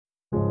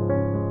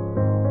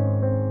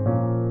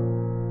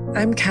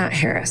I'm Kat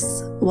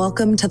Harris.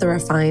 Welcome to the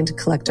Refined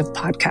Collective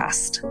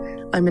podcast.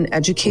 I'm an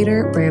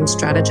educator, brand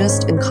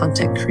strategist, and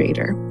content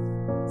creator.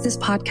 This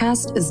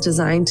podcast is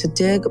designed to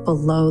dig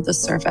below the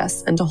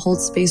surface and to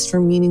hold space for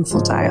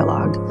meaningful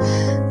dialogue.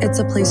 It's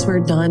a place where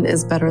none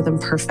is better than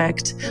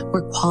perfect,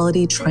 where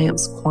quality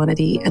triumphs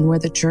quantity, and where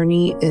the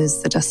journey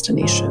is the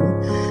destination.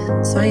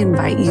 So I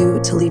invite you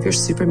to leave your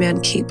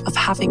Superman cape of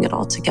having it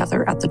all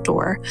together at the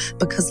door,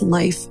 because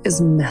life is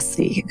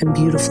messy and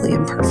beautifully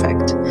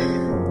imperfect.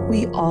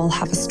 We all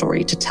have a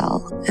story to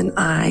tell, and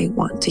I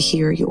want to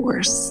hear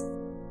yours.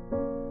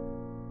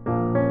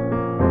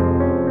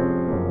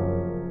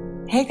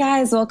 Hey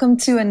guys, welcome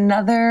to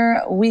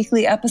another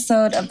weekly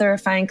episode of the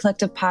Refined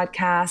Collective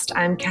podcast.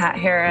 I'm Kat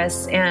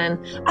Harris, and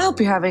I hope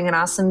you're having an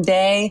awesome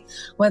day.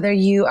 Whether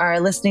you are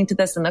listening to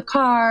this in the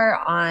car,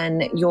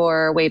 on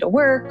your way to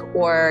work,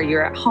 or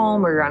you're at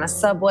home, or you're on a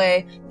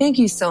subway, thank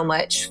you so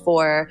much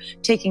for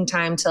taking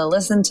time to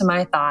listen to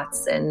my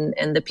thoughts and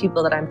the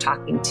people that I'm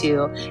talking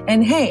to.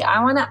 And hey,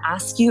 I want to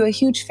ask you a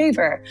huge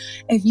favor.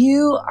 If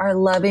you are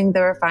loving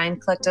the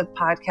Refined Collective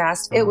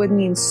podcast, it would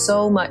mean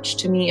so much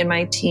to me and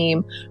my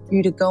team for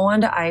you to go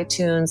onto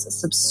iTunes,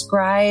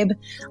 subscribe,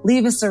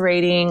 leave us a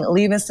rating,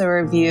 leave us a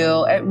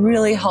review. It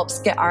really helps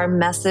get our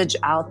message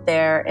out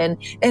there. And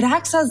it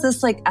acts as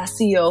this like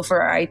SEO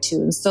for our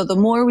iTunes. So the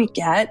more we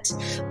get,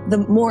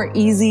 the more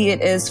easy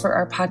it is for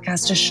our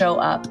podcast to show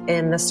up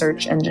in the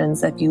search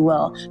engines, if you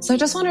will. So I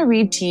just want to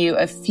read to you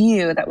a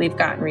few that we've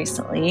gotten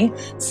recently.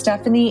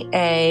 Stephanie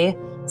A.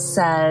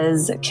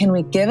 says, can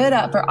we give it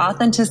up for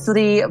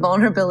authenticity,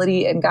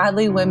 vulnerability, and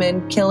godly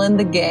women killing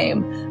the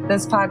game?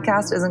 This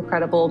podcast is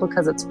incredible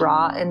because it's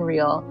raw and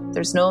real.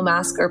 There's no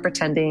mask or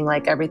pretending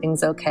like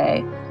everything's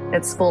okay.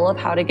 It's full of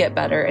how to get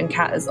better, and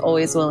Kat is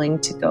always willing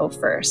to go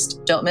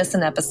first. Don't miss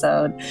an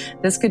episode.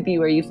 This could be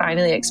where you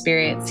finally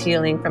experience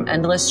healing from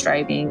endless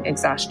striving,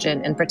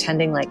 exhaustion, and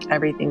pretending like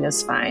everything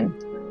is fine.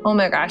 Oh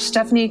my gosh,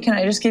 Stephanie, can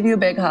I just give you a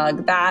big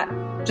hug? That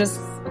just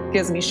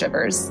gives me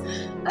shivers.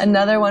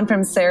 Another one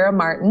from Sarah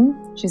Martin.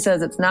 She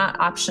says, it's not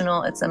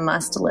optional, it's a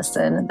must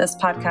listen. This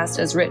podcast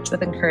is rich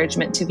with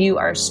encouragement to view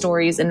our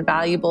stories and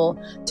valuable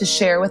to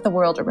share with the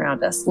world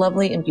around us.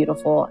 Lovely and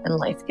beautiful and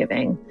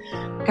life-giving.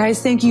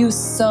 Guys, thank you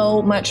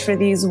so much for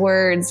these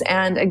words.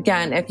 And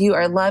again, if you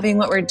are loving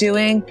what we're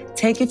doing,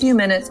 take a few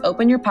minutes,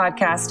 open your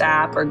podcast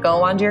app or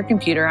go onto your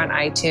computer on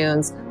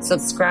iTunes,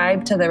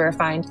 subscribe to the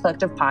Refined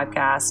Collective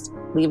podcast,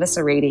 leave us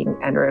a rating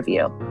and a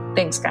review.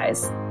 Thanks,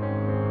 guys.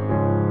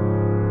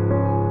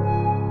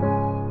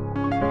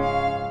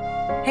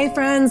 Hey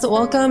friends,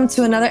 welcome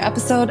to another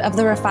episode of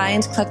the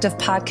Refined Collective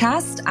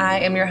podcast. I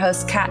am your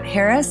host, Kat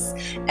Harris,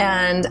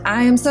 and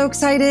I am so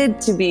excited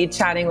to be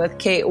chatting with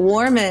Kait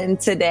Warman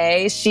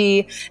today.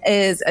 She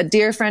is a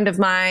dear friend of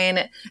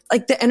mine.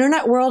 Like, the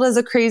internet world is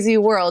a crazy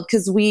world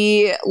because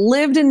we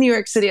lived in New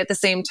York City at the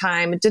same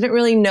time, didn't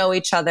really know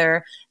each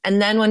other.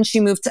 And then when she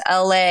moved to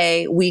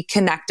LA, we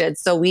connected.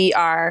 So we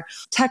are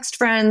text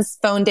friends,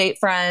 phone date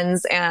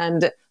friends,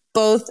 and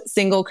both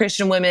single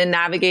Christian women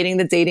navigating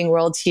the dating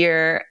world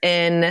here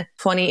in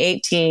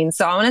 2018.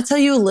 So I want to tell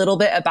you a little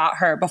bit about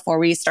her before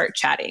we start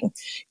chatting.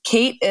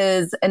 Kait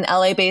is an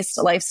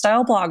LA-based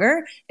lifestyle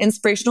blogger,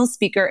 inspirational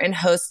speaker, and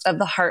host of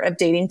the Heart of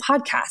Dating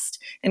podcast,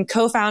 and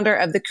co-founder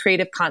of the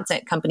creative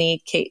content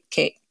company Kait.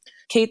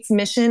 Kait's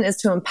mission is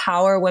to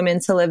empower women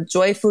to live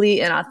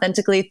joyfully and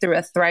authentically through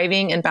a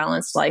thriving and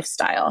balanced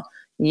lifestyle.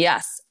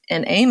 Yes,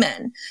 and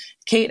amen.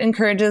 Kait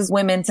encourages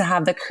women to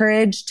have the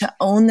courage to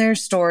own their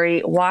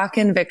story, walk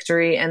in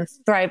victory, and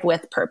thrive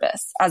with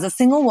purpose. As a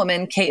single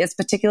woman, Kait is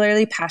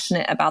particularly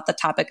passionate about the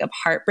topic of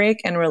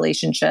heartbreak and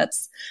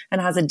relationships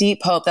and has a deep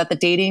hope that the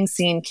dating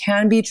scene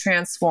can be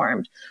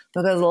transformed.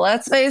 Because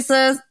let's face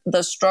it,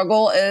 the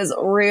struggle is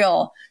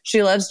real.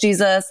 She loves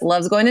Jesus,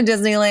 loves going to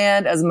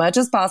Disneyland as much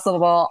as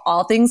possible,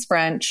 all things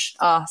French.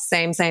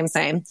 Same.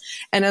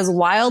 And is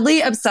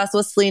wildly obsessed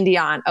with Celine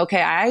Dion.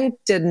 Okay, I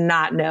did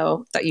not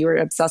know that you were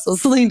obsessed with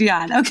Celine Dion.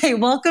 Okay,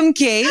 welcome,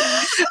 Kait.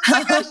 Oh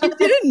my gosh, you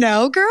didn't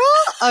know, girl?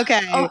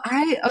 Okay.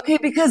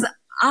 Because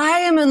I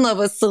am in love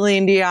with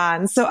Celine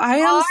Dion. So I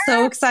am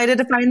so excited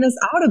to find this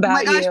out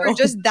about you. Oh my gosh, we're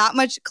just that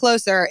much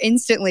closer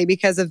instantly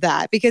because of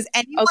that. Because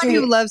anyone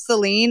who loves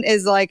Celine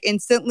is like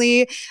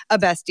instantly a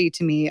bestie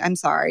to me. I'm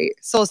sorry.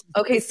 So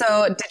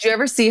did you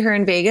ever see her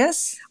in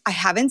Vegas? I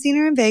haven't seen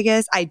her in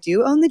Vegas. I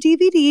do own the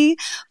DVD.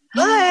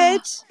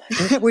 But,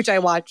 which I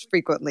watch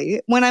frequently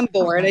when I'm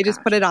bored, I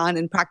just put it on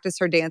and practice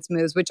her dance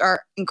moves, which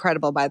are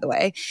incredible, by the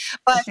way.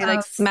 But she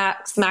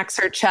smacks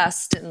her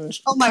chest and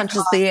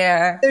punches the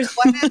air. There's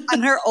one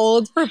on her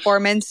old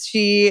performance.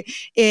 She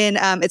in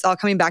It's All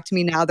Coming Back to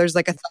Me Now. There's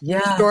like a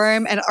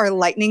storm or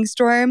lightning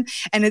storm,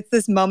 and it's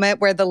this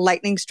moment where the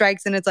lightning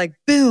strikes and it's like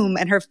boom,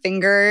 and her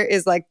finger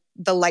is like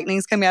the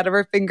lightning's coming out of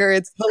her finger.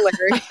 It's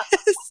hilarious.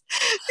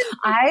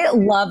 I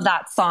love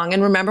that song.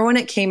 And remember when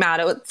it came out,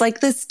 it was like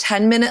this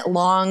 10-minute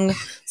long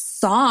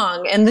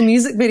song, and the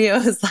music video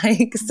is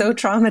like so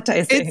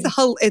traumatizing.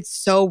 It's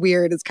so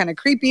weird. It's kind of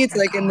creepy. It's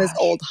like in this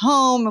old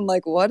home. I'm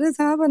like, what is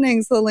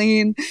happening,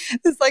 Celine?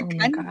 It's like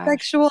kind of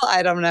sexual.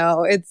 I don't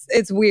know.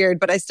 It's weird,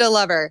 but I still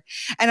love her.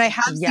 And I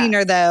have seen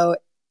her though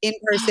in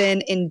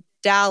person in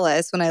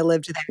Dallas when I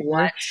lived there.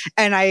 What?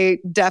 And I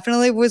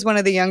definitely was one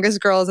of the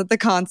youngest girls at the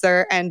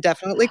concert and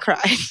definitely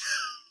cried.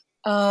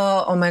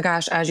 Oh my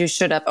gosh, as you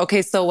should have.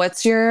 Okay, so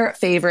what's your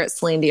favorite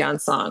Celine Dion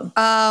song?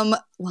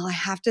 Well, I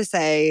have to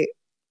say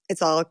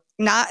it's all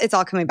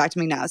coming back to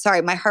me now.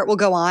 Sorry, My Heart Will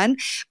Go On.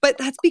 But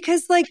that's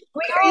because like,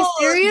 wait, are you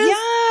serious?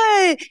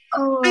 Yeah.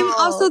 Oh. I'm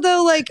also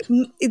though, like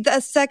the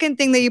second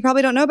thing that you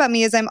probably don't know about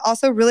me is I'm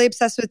also really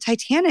obsessed with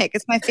Titanic.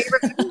 It's my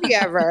favorite movie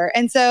ever.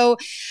 And so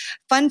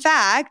fun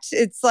fact,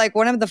 it's like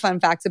one of the fun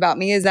facts about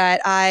me is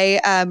that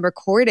I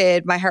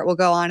recorded My Heart Will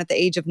Go On at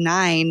the age of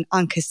 9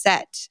 on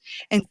cassette.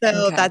 And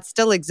so that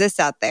still exists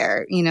out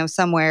there, you know,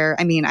 somewhere.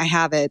 I mean, I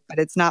have it, but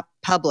it's not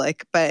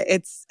public, but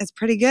it's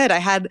pretty good. I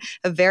had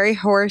a very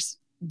hoarse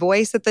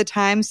voice at the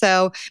time.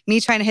 So me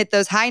trying to hit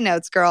those high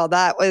notes, girl,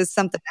 that was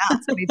something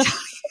else. Let me tell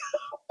you.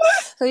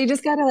 So you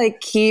just got to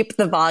like keep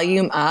the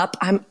volume up.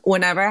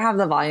 Whenever I have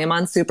the volume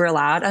on super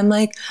loud, I'm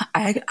like,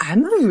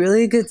 I'm a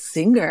really good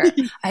singer.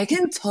 I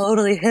can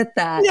totally hit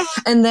that. Yeah.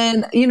 And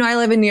then, you know, I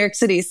live in New York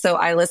City, so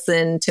I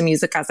listen to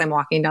music as I'm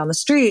walking down the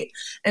street.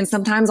 And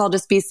sometimes I'll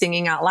just be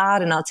singing out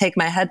loud and I'll take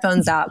my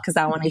headphones out because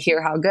I want to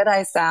hear how good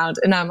I sound.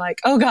 And I'm like,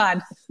 oh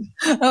God,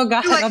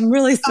 like, I'm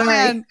really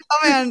sorry. Oh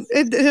man.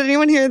 Did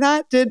anyone hear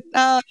that? Sorry.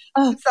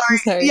 I'm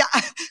sorry.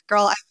 Yeah.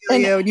 Girl, I feel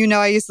you. You know,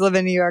 I used to live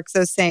in New York,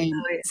 so same.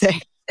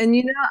 And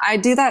you know, I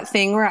do that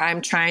thing where I'm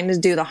trying to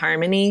do the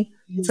harmony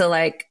to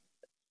like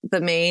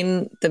the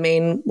main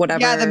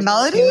whatever. Yeah, the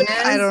melody.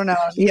 I don't know.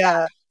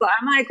 Yeah. So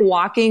I'm like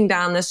walking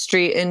down the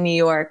street in New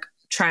York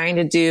trying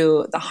to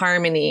do the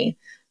harmony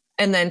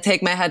and then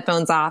take my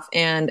headphones off,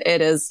 and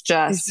it is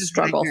just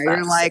struggle.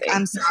 You're like,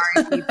 I'm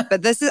sorry,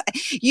 but this is,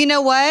 you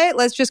know what?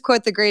 Let's just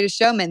quote The Greatest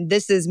Showman.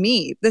 This is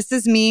me. This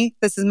is me.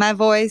 This is my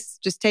voice.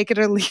 Just take it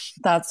or leave.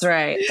 That's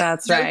right.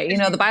 That's right. You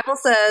know, the Bible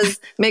says,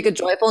 make a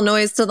joyful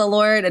noise to the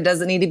Lord. It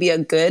doesn't need to be a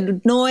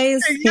good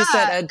noise. Yeah, He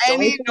said a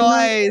any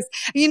noise.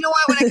 You know what?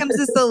 When it comes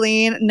to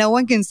Celine, no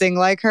one can sing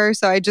like her.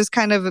 So I just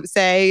kind of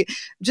say,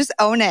 just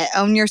own it.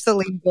 Own your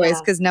Celine voice,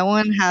 because no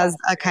one has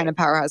a kind of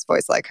powerhouse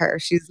voice like her.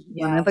 She's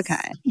one of a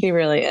kind. She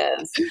really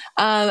is.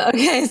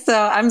 Okay, so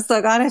I'm so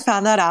glad I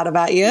found that out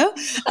about you.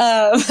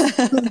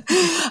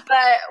 But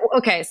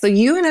okay, so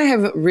you and I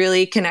have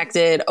really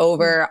connected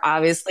over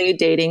obviously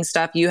dating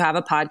stuff. You have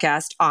a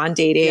podcast on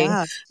dating.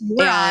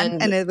 Yeah,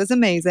 and it was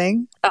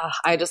amazing.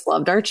 I just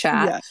loved our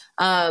chat.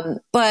 Yeah.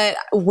 But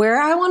where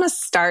I want to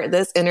start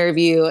this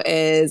interview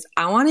is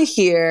I want to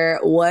hear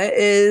what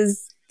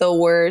is the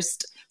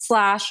worst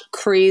 /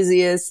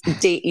 craziest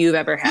date you've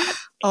ever had.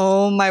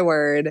 Oh my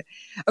word.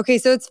 Okay.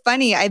 So it's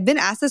funny. I've been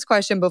asked this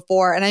question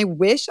before, and I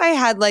wish I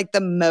had like the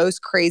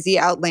most crazy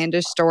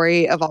outlandish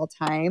story of all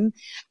time.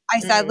 I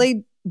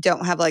sadly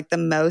don't have like the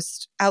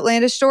most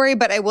outlandish story,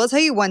 but I will tell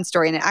you one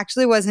story, and it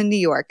actually was in New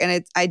York,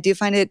 and I do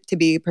find it to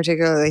be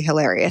particularly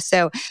hilarious.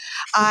 So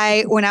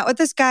I went out with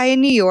this guy in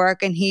New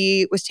York, and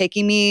he was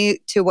taking me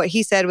to what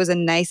he said was a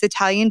nice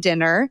Italian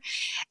dinner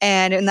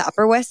and in the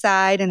Upper West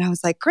Side. And I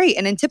was like, great.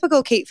 And in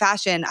typical Kait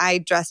fashion, I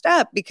dressed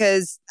up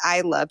because I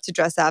love to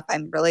dress up.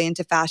 I'm really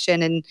into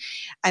fashion, and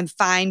I'm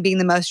fine being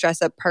the most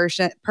dressed up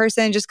person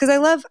just because I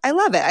love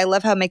it. I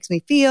love how it makes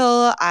me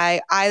feel. I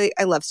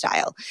love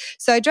style.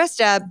 So I dressed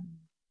up,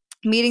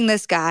 meeting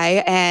this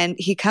guy, and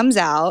he comes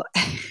out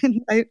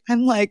and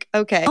I'm like,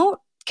 okay.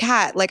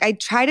 Kat, like I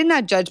try to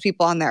not judge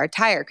people on their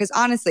attire because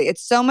honestly,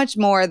 it's so much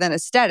more than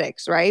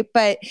aesthetics, right?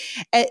 But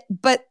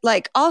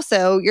like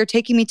also you're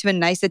taking me to a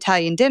nice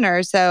Italian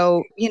dinner.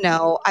 So, you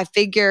know, I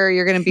figure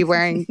you're going to be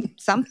wearing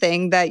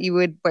something that you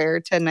would wear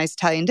to a nice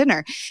Italian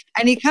dinner.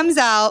 And he comes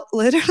out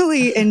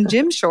literally in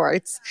gym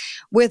shorts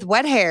with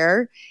wet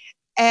hair.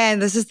 And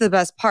this is the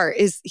best part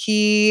is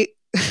he...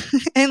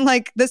 and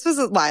like, this was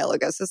a while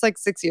ago. So it's like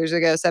 6 years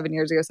ago, 7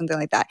 years ago, something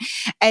like that.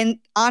 And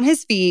on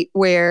his feet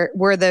were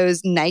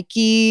those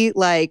Nike,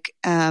 like,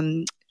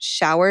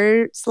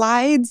 shower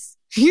slides.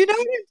 You know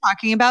what I'm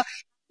talking about?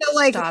 So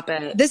like, stop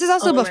it. This is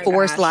also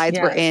before slides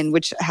were in,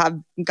 which have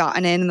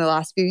gotten in the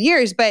last few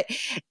years. But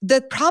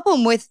the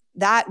problem with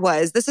that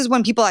was this is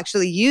when people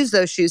actually use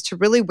those shoes to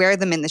really wear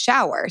them in the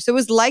shower. So it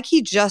was like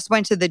he just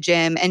went to the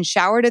gym and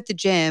showered at the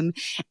gym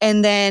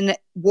and then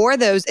wore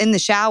those in the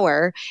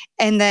shower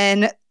and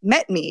then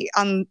met me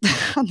on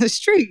the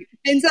street.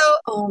 And so,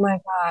 oh my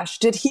gosh,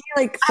 did he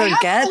like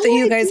forget that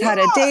you guys had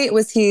a date?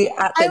 Was he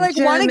at the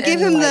gym? I want to give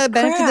him the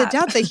benefit of the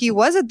doubt that he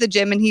was at the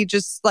gym and he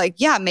just like,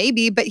 yeah,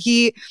 maybe, but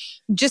he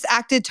just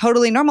acted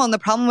totally normal. And the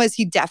problem was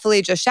he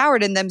definitely just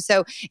showered in them.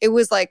 So it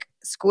was like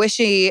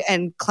squishy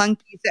and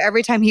clunky. So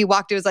every time he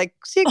walked, it was like,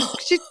 shit,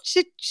 shit,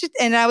 shit, shit.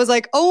 And I was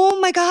like, oh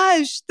my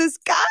gosh, this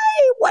guy,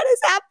 what is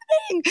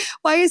happening?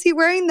 Why is he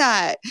wearing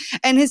that?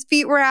 And his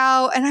feet were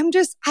out. And I'm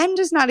just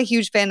not a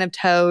huge fan of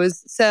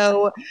toes.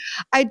 So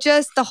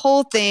the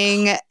whole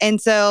thing. And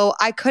so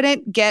I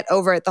couldn't get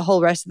over it the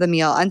whole rest of the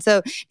meal. And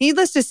so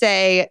needless to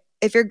say,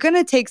 if you're going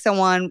to take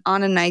someone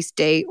on a nice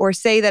date or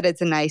say that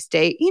it's a nice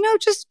date,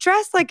 just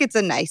dress like it's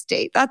a nice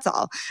date. That's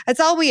all. That's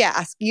all we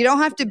ask. You don't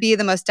have to be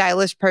the most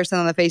stylish person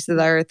on the face of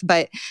the earth,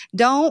 but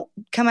don't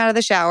come out of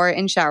the shower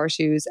in shower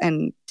shoes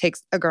and take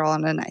a girl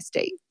on a nice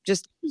date.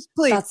 Just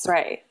please.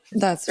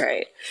 That's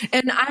right.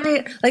 And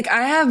I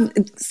have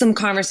some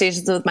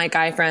conversations with my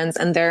guy friends,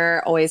 and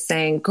they're always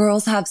saying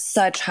girls have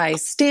such high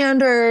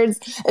standards.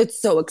 It's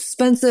so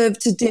expensive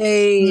to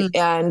date,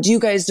 and you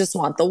guys just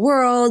want the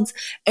world.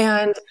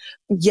 And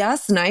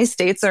yes, nice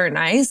dates are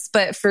nice,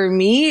 but for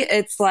me,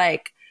 it's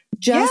like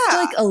just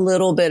like a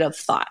little bit of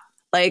thought.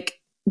 Like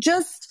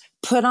just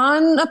put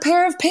on a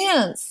pair of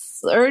pants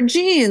or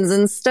jeans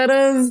instead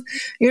of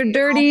your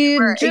dirty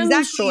gym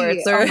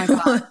shorts. Or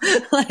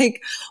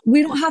like,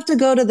 we don't have to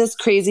go to this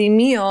crazy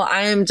meal.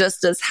 I am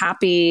just as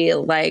happy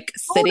like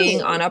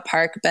sitting on a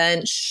park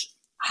bench,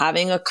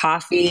 having a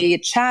coffee,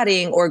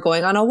 chatting, or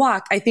going on a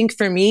walk. I think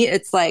for me,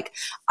 it's like,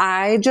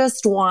 I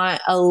just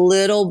want a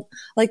little,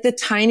 like the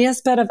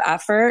tiniest bit of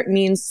effort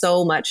means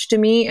so much to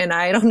me. And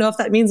I don't know if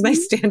that means my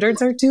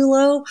standards are too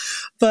low,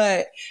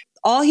 but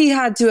all he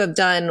had to have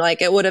done,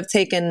 like it would have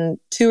taken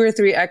 2 or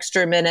 3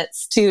 extra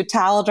minutes to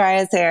towel dry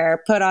his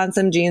hair, put on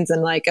some jeans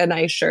and like a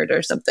nice shirt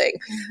or something.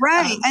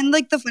 Right. And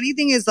like the funny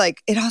thing is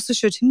like, it also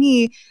showed to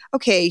me,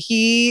 okay,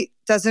 he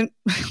doesn't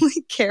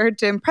really care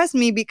to impress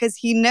me because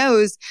he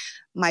knows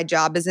my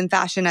job is in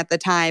fashion at the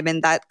time.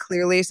 And that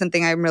clearly is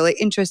something I'm really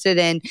interested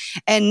in.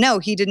 And no,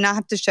 he did not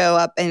have to show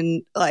up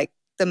in like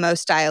the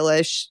most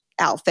stylish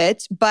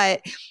outfit,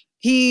 but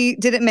he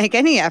didn't make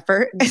any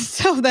effort. And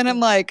so then I'm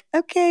like,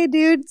 okay,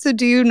 dude, so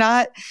you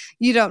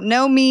don't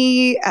know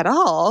me at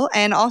all.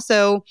 And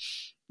also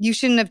you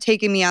shouldn't have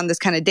taken me on this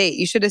kind of date.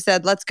 You should have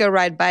said, let's go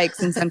ride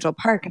bikes in Central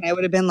Park. And I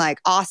would have been like,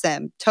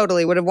 awesome,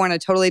 totally would have worn a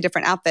totally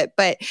different outfit.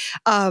 But,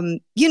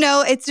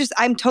 it's just,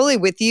 I'm totally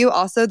with you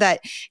also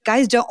that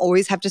guys don't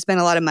always have to spend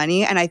a lot of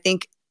money. And I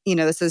think,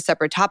 this is a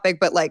separate topic,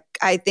 but like,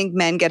 I think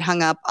men get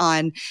hung up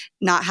on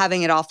not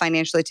having it all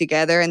financially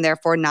together and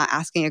therefore not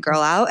asking a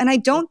girl out. And I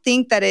don't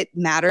think that it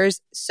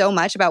matters so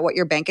much about what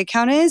your bank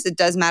account is. It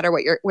does matter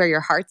where your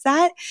heart's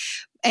at.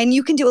 And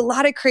you can do a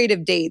lot of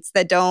creative dates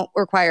that don't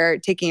require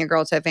taking a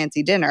girl to a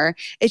fancy dinner.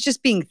 It's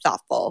just being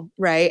thoughtful,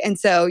 right? And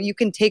so you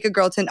can take a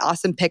girl to an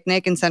awesome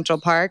picnic in Central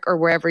Park or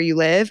wherever you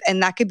live,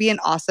 and that could be an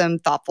awesome,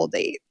 thoughtful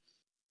date.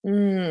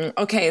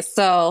 Okay,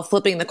 so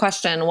flipping the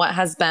question, what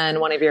has been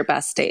one of your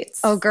best dates?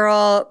 Oh,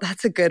 girl,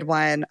 that's a good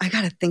one. I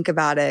got to think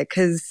about it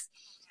because,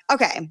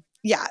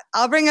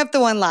 I'll bring up the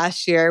one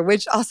last year,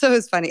 which also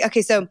is funny.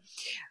 Okay, so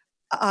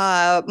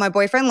my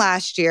boyfriend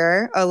last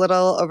year, a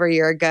little over a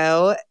year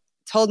ago,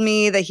 told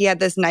me that he had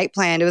this night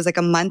planned. It was like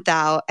a month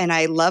out, and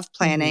I love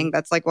planning.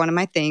 That's like one of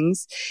my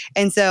things.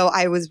 And so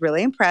I was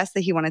really impressed that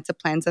he wanted to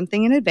plan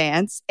something in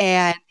advance.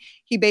 And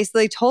he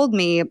basically told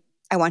me,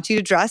 I want you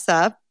to dress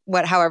up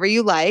however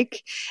you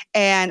like,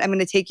 and I'm going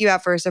to take you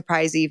out for a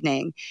surprise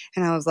evening.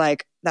 And I was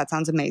like, that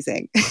sounds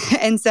amazing.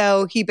 And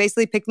so he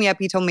basically picked me up.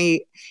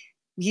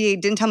 He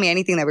didn't tell me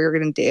anything that we were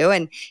going to do.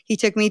 And he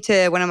took me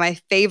to one of my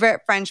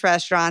favorite French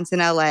restaurants in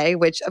LA,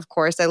 which of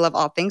course I love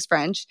all things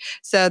French.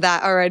 So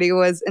that already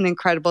was an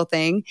incredible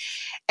thing.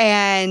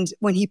 And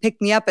when he picked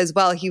me up as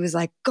well, he was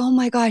like, oh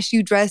my gosh,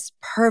 you dressed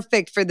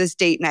perfect for this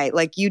date night.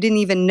 Like you didn't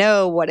even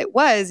know what it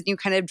was. And you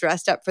kind of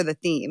dressed up for the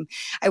theme.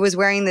 I was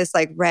wearing this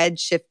like red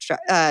shift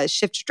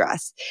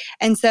dress.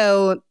 And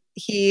so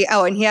he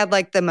had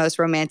like the most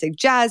romantic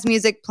jazz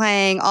music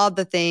playing, all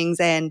the things.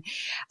 And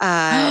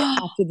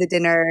after the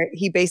dinner,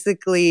 he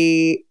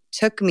basically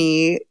took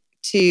me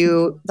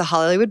to the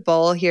Hollywood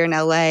Bowl here in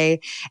LA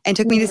and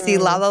took me to see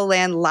La La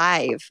Land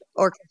live,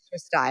 orchestra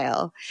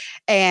style.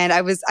 And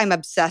I'm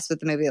obsessed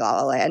with the movie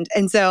La La Land.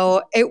 And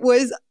so it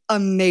was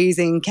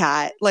amazing,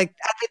 Kat. Like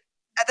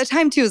at the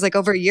time too, it was like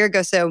over a year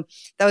ago. So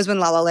that was when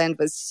La La Land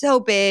was so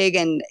big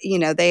and,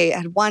 they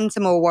had won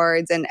some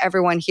awards and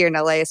everyone here in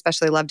LA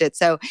especially loved it.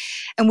 So,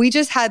 and we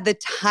just had the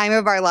time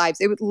of our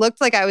lives. It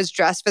looked like I was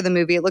dressed for the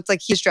movie. It looked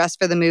like he was dressed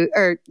for the movie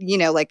or, we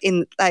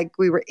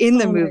were in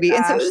the movie.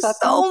 Gosh, and so it was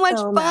so much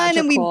fun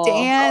magical. And we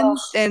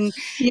danced and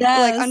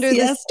like under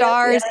the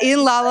stars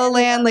in La La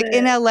Land, like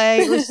in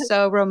LA. It was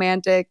so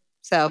romantic.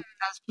 So that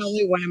was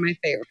probably one of my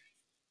favorites.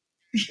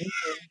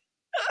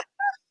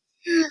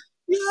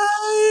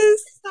 Yes.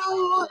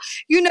 So,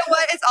 you know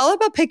what? It's all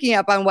about picking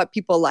up on what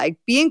people like.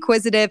 Be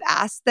inquisitive.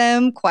 Ask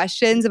them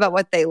questions about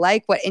what they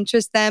like, what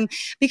interests them.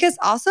 Because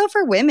also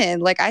for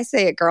women, like I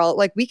say it, girl,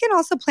 like we can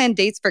also plan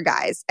dates for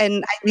guys.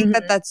 And I think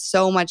that that's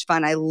so much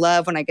fun. I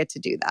love when I get to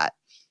do that.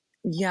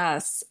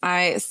 Yes,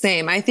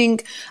 same. I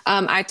think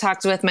I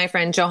talked with my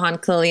friend Johan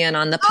Killian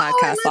on the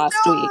podcast last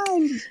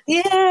week.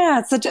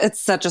 Yeah,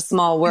 it's such a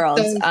small world.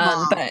 So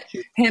small. But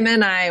him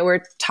and I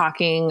were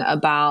talking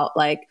about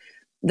like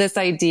this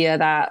idea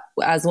that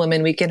as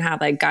women we can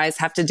have like guys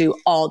have to do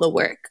all the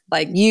work.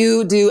 Like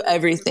you do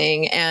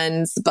everything,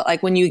 but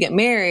like when you get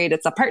married,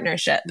 it's a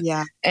partnership.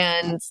 Yeah.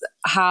 And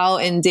how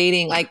in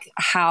dating, like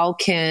how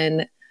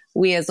can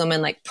we as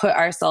women like put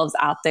ourselves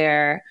out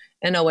there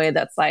in a way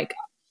that's like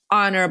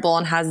honorable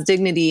and has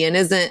dignity and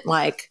isn't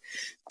like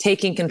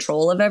taking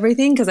control of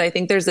everything? Because I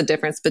think there's a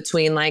difference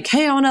between like,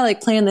 hey, I want to like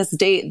plan this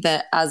date,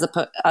 that as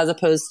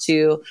opposed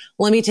to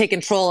let me take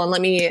control and let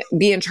me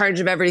be in charge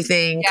of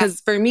everything. Because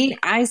for me,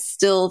 I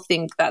still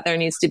think that there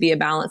needs to be a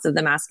balance of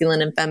the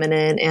masculine and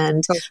feminine,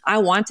 and I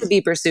want to be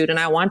pursued and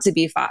I want to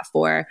be fought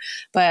for.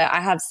 But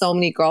I have so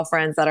many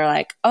girlfriends that are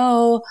like,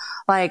 oh,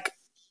 like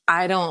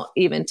I don't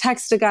even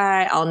text a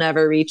guy. I'll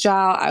never reach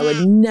out. I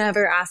would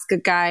never ask a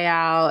guy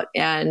out.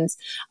 And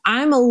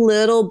I'm a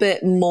little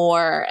bit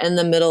more in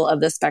the middle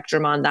of the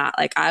spectrum on that.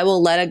 Like I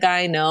will let a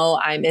guy know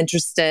I'm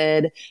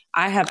interested.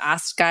 I have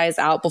asked guys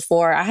out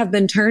before. I have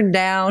been turned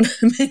down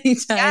many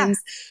times.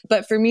 Yeah.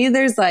 But for me,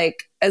 there's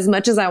like, as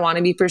much as I want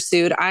to be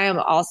pursued, I am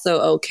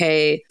also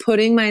okay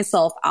putting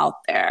myself out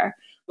there.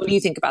 What do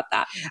you think about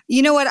that?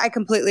 You know what? I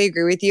completely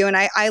agree with you. And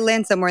I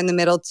land somewhere in the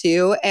middle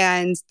too.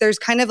 And there's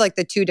kind of like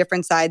the two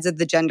different sides of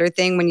the gender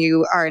thing. When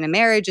you are in a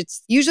marriage,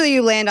 it's usually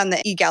you land on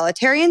the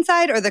egalitarian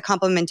side or the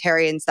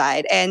complementarian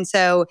side. And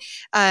so,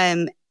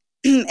 and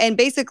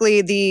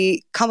basically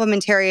the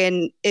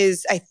complementarian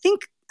is, I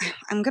think,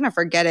 I'm going to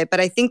forget it, but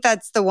I think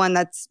that's the one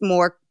that's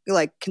more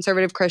like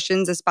conservative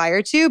Christians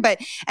aspire to. But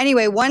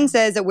anyway, one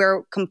says that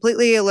we're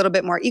completely a little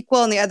bit more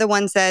equal. And the other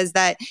one says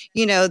that,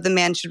 you know, the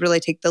man should really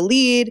take the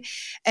lead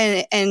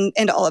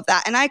and all of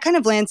that. And I kind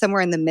of land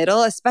somewhere in the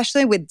middle,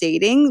 especially with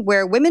dating,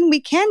 where women, we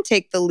can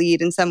take the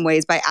lead in some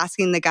ways by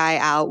asking the guy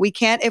out. We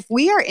can't, if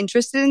we are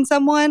interested in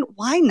someone,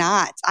 why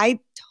not? I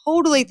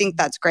totally think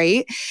that's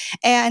great.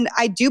 And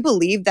I do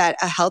believe that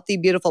a healthy,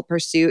 beautiful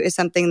pursuit is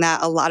something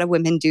that a lot of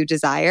women do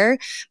desire.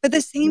 But at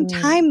the same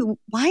time,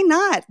 why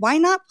not? Why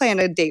not plan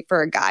a date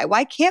for a guy?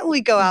 Why can't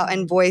we go out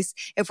and voice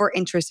if we're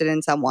interested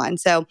in someone?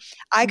 So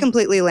I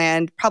completely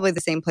land probably the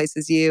same place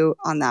as you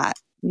on that.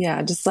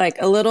 Yeah, just like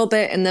a little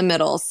bit in the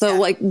middle. So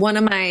like one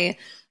of my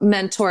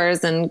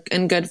mentors and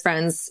good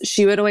friends,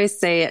 she would always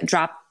say,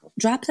 drop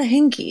the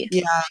hanky.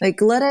 Yeah. Like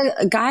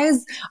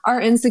guys are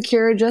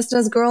insecure just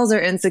as girls are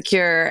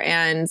insecure.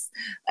 And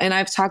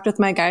I've talked with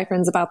my guy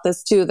friends about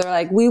this too. They're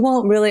like, we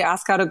won't really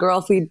ask out a girl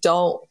if we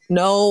don't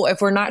know,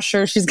 if we're not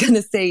sure she's going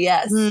to say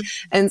yes.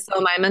 And so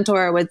my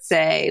mentor would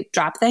say,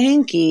 drop the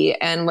hanky.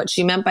 And what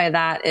she meant by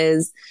that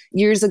is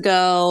years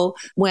ago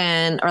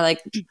or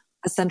like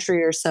a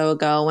century or so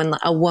ago, when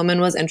a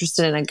woman was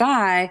interested in a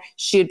guy,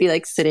 she would be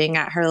like sitting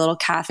at her little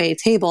cafe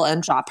table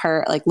and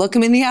look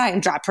him in the eye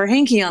and drop her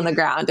hanky on the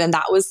ground. And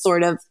that was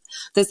sort of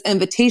this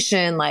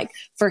invitation, like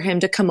for him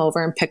to come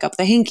over and pick up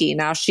the hanky.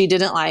 Now she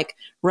didn't like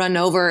run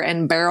over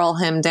and barrel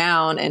him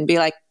down and be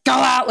like, go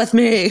out with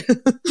me.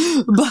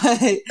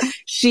 But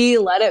she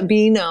let it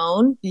be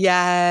known.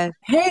 Yeah.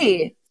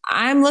 Hey,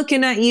 I'm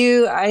looking at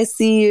you. I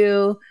see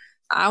you.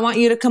 I want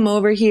you to come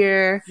over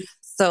here.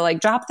 So like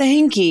drop the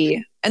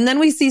hanky. And then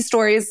we see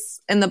stories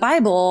in the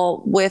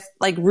Bible with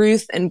like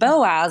Ruth and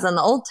Boaz in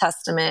the Old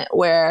Testament,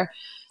 where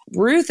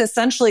Ruth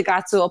essentially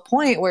got to a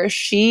point where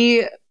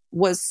she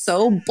was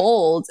so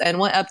bold and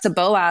went up to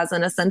Boaz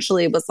and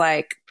essentially was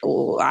like,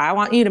 oh, I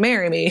want you to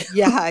marry me.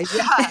 Yeah.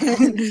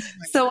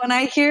 So when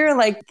I hear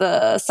like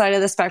the side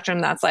of the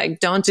spectrum that's like,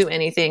 don't do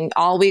anything,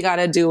 all we got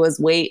to do is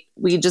wait.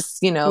 We just,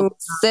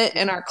 sit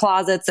in our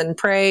closets and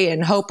pray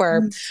and hope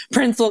our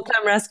prince will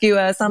come rescue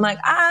us. I'm like,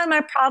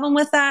 my problem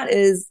with that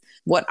is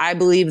what I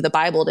believe the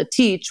Bible to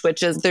teach,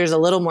 which is there's a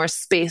little more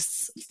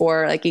space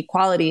for like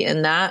equality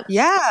in that.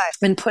 Yeah.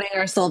 And putting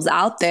ourselves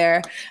out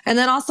there. And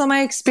then also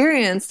my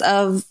experience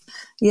of,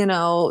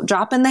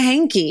 dropping the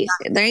hanky.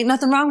 There ain't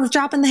nothing wrong with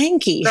dropping the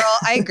hanky. Girl,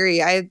 I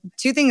agree.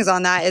 Two things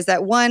on that is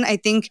that one, I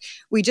think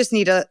we just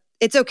need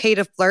it's okay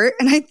to flirt.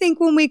 And I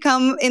think when we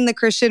come in the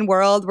Christian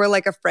world, we're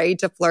like afraid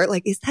to flirt.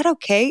 Like, is that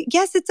okay?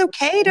 Yes, it's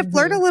okay to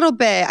flirt a little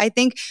bit. I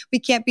think we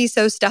can't be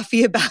so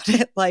stuffy about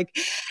it.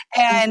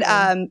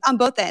 On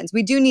both ends,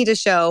 we do need to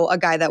show a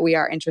guy that we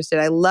are interested.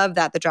 I love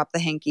that, the drop the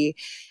hanky.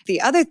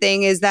 The other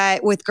thing is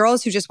that with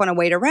girls who just want to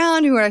wait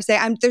around, who are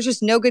saying, there's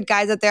just no good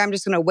guys out there. I'm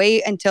just going to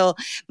wait until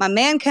my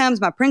man comes,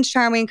 my Prince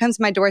Charming comes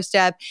to my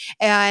doorstep.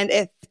 And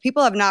if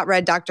people have not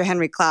read Dr.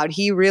 Henry Cloud,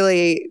 he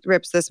really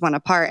rips this one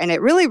apart. And it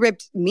really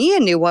ripped me a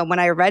new one when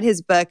I read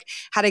his book,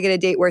 How to Get a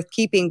Date Worth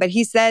Keeping. But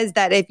he says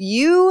that if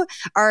you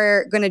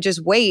are going to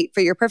just wait for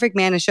your perfect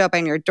man to show up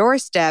on your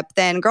doorstep,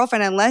 then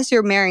girlfriend, unless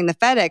you're marrying the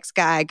FedEx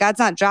guy, God's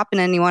not dropping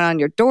anyone on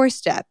your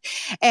doorstep.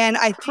 And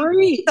I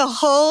think the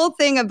whole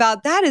thing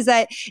about that is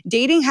that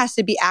dating has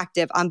to be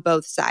active on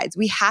both sides.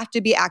 We have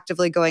to be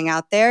actively going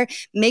out there,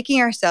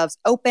 making ourselves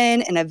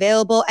open and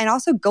available, and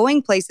also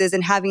going places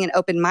and having an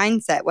open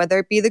mindset, whether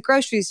it be be the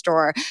grocery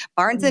store,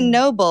 Barnes and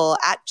Noble,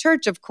 at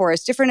church, of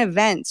course, different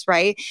events,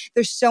 right?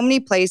 There's so many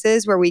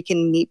places where we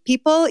can meet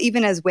people,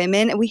 even as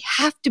women, and we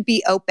have to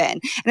be open.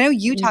 And I know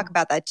you talk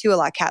about that too a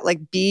lot, Kat,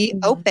 like be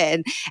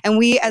open. And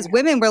we as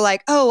women, we're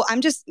like, oh,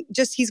 I'm just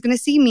he's going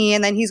to see me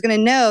and then he's going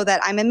to know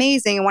that I'm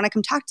amazing and want to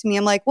come talk to me.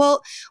 I'm like,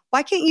 well,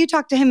 why can't you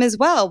talk to him as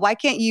well? Why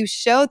can't you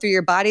show through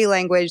your body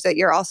language that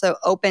you're also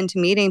open to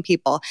meeting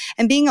people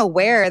and being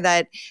aware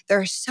that there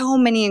are so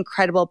many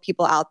incredible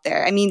people out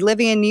there? I mean,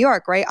 living in New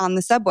York, right, on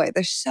the subway,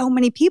 there's so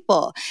many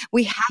people.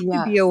 We have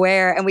to be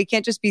aware and we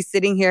can't just be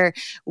sitting here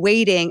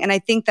waiting. And I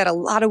think that a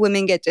lot of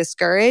women get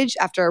discouraged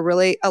after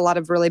a lot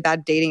of really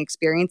bad dating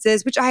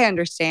experiences, which I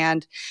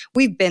understand.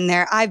 We've been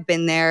there. I've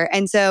been there.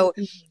 And so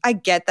I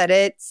get that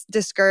it's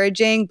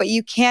discouraging, but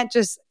you can't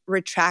just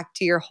retract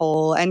to your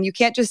hole and you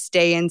can't just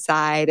stay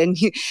inside. And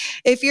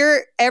if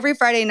you're every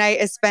Friday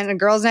night is spent a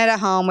girls' night at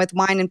home with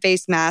wine and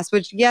face masks,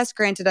 which yes,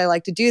 granted, I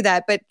like to do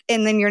that,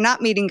 and then you're not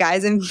meeting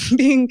guys and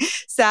being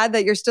sad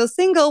that you're still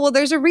single. Well,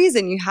 there's a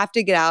reason you have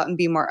to get out and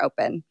be more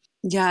open.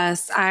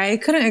 Yes, I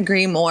couldn't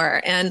agree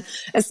more. And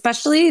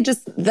especially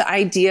just the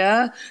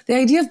idea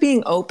of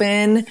being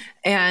open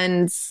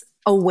and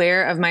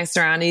aware of my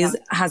surroundings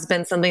has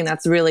been something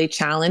that's really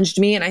challenged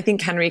me. And I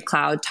think Henry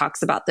Cloud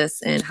talks about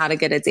this in How to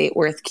Get a Date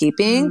Worth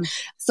Keeping.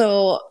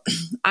 So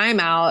I'm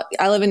out.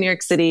 I live in New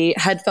York City.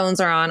 Headphones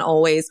are on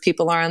always.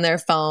 People are on their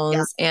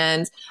phones.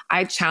 And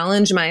I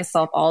challenge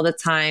myself all the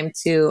time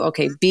to,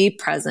 be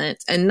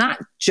present, and not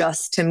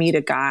just to meet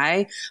a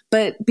guy,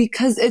 but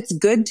because it's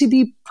good to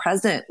be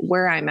present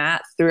where I'm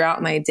at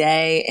throughout my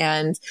day.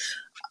 And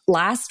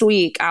last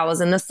week I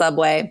was in the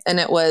subway and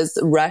it was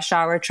rush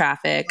hour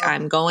traffic.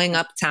 I'm going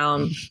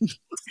uptown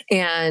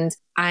and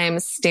I'm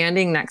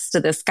standing next to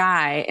this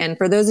guy. And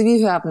for those of you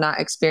who have not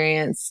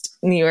experienced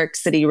New York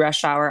City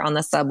rush hour on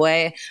the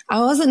subway, I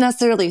wasn't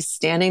necessarily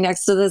standing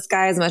next to this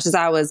guy as much as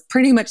I was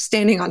pretty much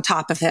standing on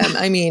top of him.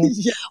 I mean,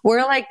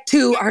 we're like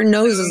our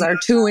noses are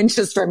 2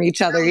 inches from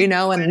each other,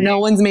 and no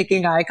one's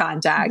making eye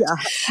contact.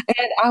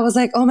 And I was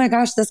like, oh my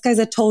gosh, this guy's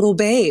a total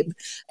babe.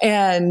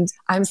 And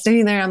I'm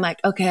standing there. I'm like,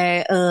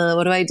 okay,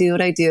 what do I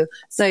do?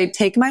 So I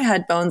take my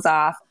headphones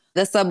off.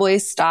 The subway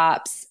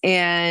stops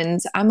and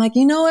I'm like,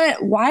 you know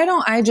what? Why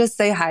don't I just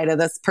say hi to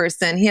this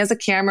person? He has a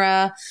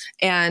camera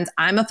and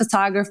I'm a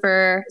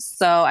photographer.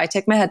 So I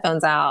take my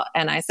headphones out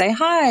and I say,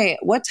 hi,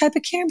 what type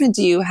of camera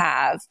do you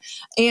have?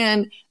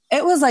 And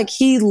it was like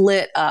he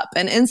lit up,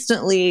 and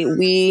instantly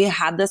we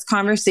had this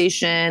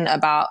conversation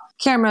about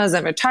cameras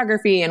and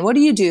photography and what do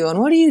you do? And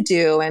what do you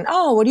do? And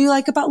what do you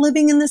like about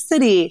living in the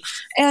city?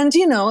 And,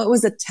 it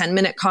was a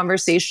 10-minute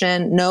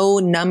conversation. No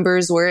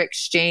numbers were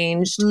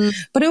exchanged,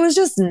 but it was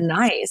just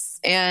nice.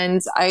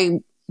 And I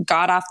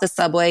got off the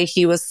subway.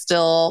 He was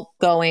still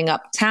going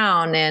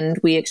uptown and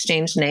we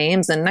exchanged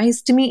names and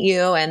nice to meet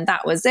you. And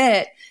that was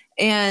it.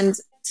 And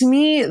to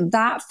me,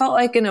 that felt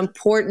like an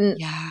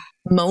important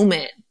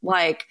moment.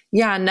 Like,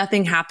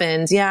 nothing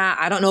happened.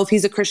 I don't know if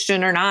he's a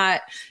Christian or not.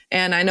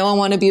 And I know I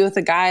want to be with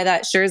a guy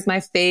that shares my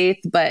faith,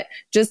 but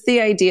just the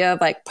idea of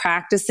like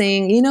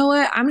practicing, you know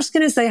what? I'm just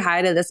going to say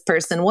hi to this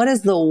person. What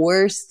is the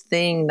worst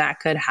thing that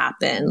could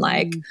happen?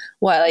 Like,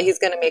 what? Like he's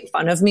going to make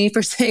fun of me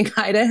for saying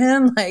hi to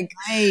him? Like,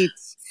 right.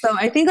 So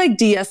I think like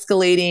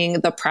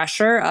de-escalating the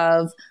pressure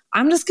of,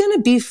 I'm just going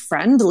to be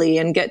friendly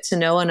and get to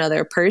know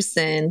another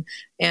person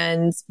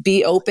and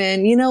be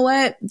open. You know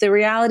what? The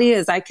reality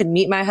is I could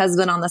meet my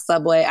husband on the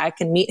subway. I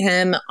can meet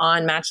him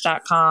on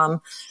Match.com,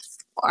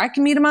 or I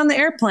can meet him on the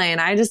airplane.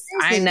 I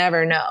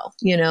never know,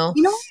 You know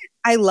what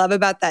I love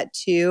about that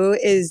too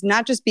is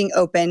not just being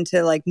open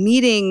to like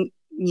meeting,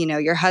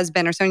 your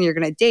husband or someone you're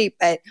going to date,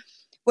 but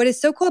what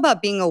is so cool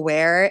about being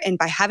aware and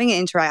by having an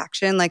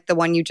interaction like the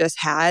one you just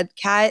had,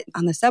 Kat,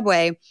 on the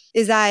subway,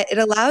 is that it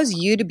allows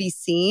you to be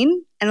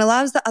seen and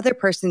allows the other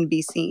person to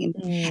be seen.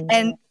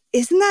 And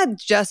isn't that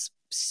just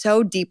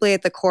so deeply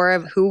at the core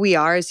of who we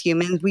are as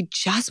humans? We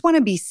just want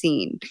to be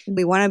seen.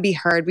 We want to be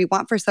heard. We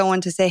want for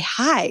someone to say,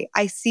 hi,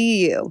 I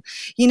see you.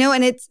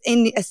 And it's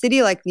in a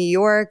city like New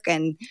York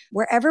and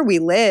wherever we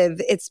live,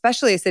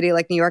 especially a city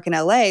like New York and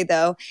LA,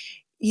 though,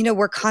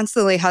 we're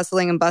constantly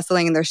hustling and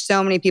bustling and there's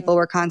so many people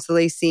we're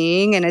constantly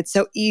seeing and it's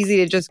so easy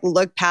to just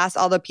look past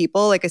all the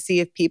people like a sea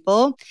of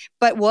people.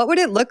 But what would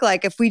it look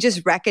like if we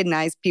just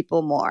recognized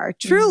people more?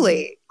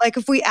 Truly, like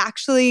if we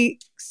actually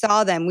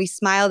saw them, we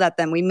smiled at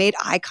them, we made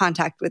eye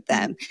contact with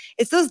them.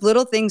 It's those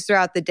little things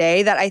throughout the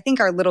day that I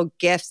think are little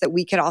gifts that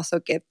we could also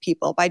give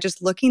people by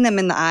just looking them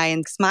in the eye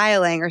and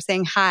smiling or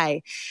saying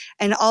hi.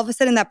 And all of a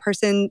sudden that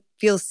person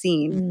feels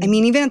seen. I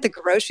mean, even at the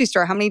grocery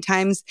store, how many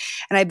times,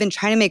 and I've been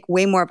trying to make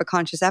way more of a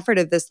conscious effort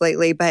of this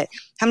lately, but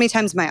how many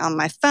times am I on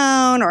my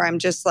phone or I'm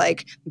just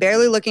like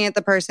barely looking at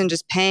the person,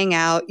 just paying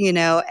out,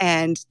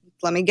 and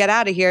let me get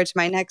out of here to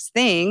my next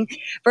thing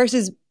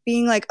versus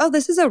being like, oh,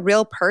 this is a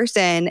real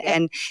person.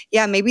 And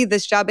yeah, maybe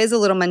this job is a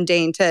little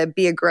mundane to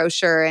be a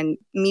grocer and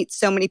meet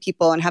so many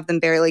people and have them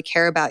barely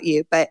care about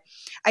you. But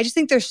I just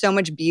think there's so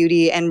much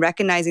beauty and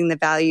recognizing the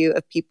value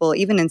of people,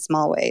 even in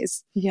small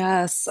ways.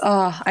 Yes.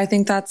 Oh, I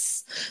think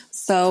that's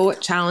so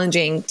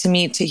challenging to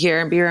me to hear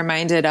and be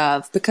reminded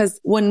of,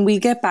 because when we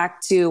get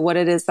back to what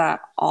it is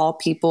that all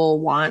people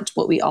want,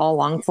 what we all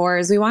long for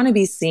is we want to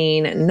be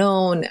seen,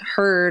 known,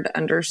 heard,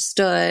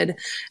 understood,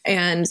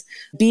 and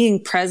being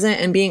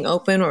present and being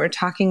open. What we're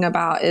talking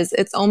about is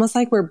it's almost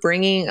like we're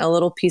bringing a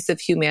little piece of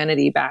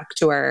humanity back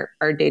to our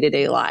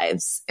day-to-day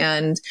lives.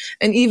 And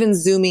even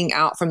zooming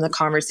out from the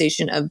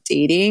conversation of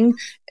dating,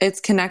 it's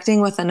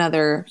connecting with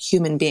another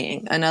human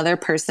being, another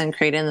person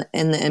created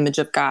in the image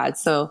of God.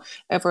 So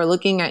if we're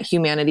looking at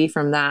humanity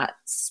from that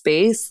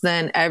space,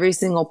 then every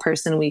single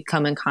person we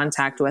come in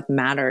contact with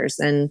matters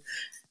and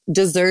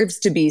deserves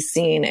to be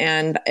seen.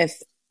 And if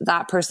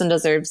that person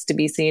deserves to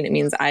be seen, it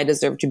means I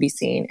deserve to be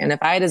seen. And if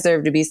I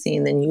deserve to be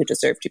seen, then you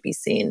deserve to be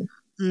seen.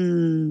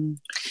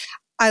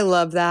 I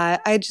love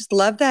that. I just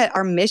love that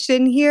our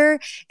mission here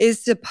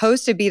is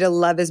supposed to be to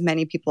love as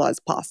many people as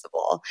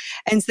possible.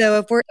 And so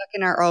if we're stuck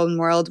in our own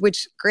world,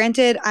 which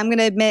granted, I'm going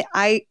to admit,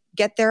 I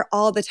get there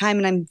all the time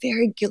and I'm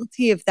very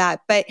guilty of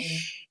that. But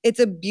it's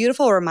a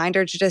beautiful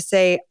reminder to just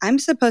say, I'm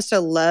supposed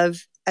to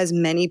love as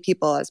many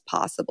people as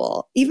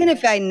possible. Even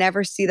if I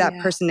never see that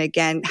person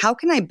again, how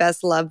can I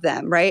best love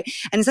them, right?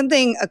 And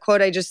a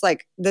quote I just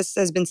like, this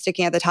has been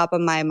sticking at the top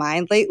of my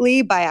mind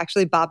lately by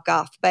actually Bob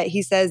Goff, but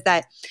he says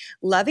that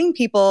loving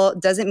people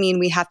doesn't mean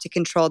we have to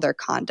control their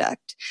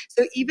conduct.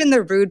 So even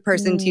the rude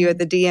person to you at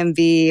the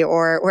DMV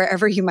or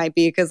wherever you might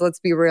be, because let's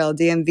be real,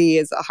 DMV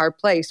is a hard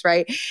place,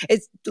 right?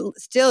 It's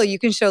still, you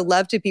can show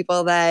love to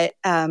people that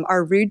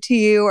are rude to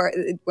you or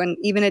when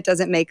even it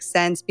doesn't make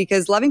sense,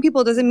 because loving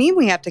people doesn't mean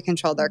we have to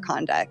control their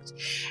conduct.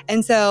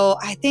 And so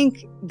I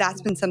think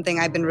that's been something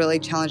I've been really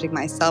challenging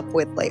myself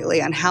with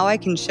lately on how I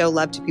can show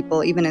love to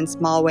people, even in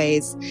small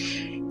ways,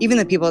 even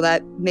the people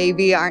that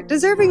maybe aren't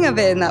deserving of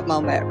it in that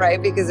moment,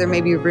 right? Because they're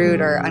maybe rude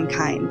or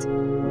unkind.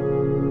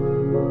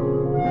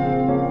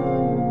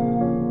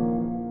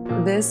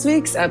 This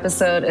week's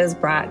episode is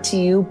brought to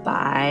you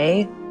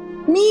by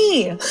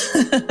me.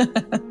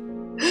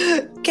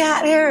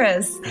 Kat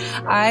Harris.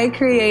 I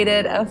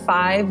created a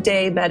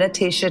 5-day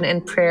meditation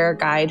and prayer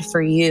guide for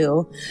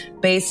you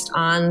based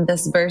on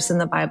this verse in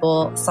the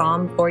Bible,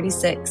 Psalm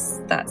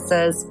 46, that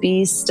says,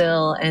 "Be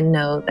still and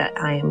know that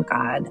I am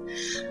God."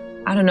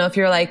 I don't know if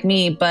you're like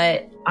me,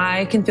 but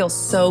I can feel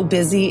so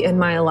busy in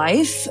my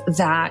life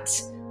that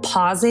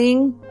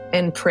pausing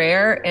and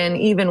prayer and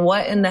even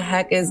what in the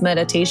heck is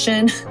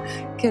meditation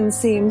can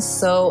seem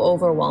so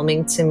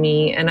overwhelming to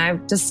me. And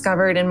I've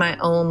discovered in my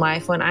own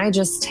life, when I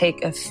just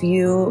take a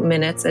few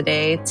minutes a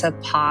day to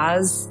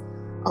pause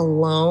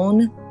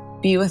alone,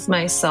 be with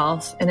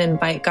myself and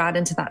invite God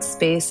into that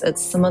space,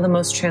 it's some of the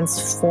most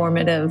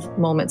transformative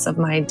moments of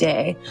my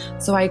day.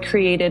 So I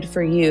created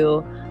for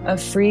you a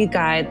free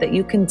guide that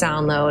you can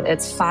download.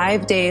 It's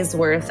 5 days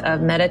worth of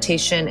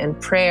meditation and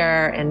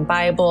prayer and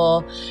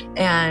Bible.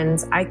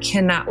 And I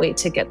cannot wait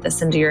to get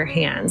this into your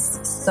hands.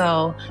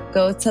 So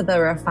go to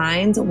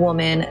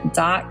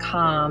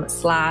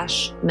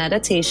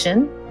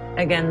therefinedwoman.com/meditation.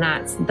 Again,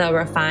 that's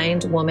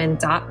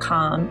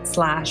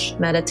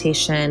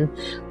therefinedwoman.com/meditation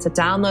to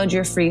download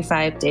your free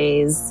 5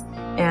 days.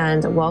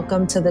 And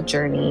welcome to the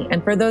journey.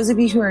 And for those of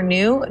you who are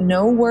new,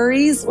 no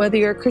worries. Whether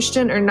you're a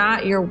Christian or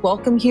not, you're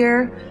welcome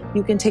here.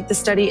 You can take the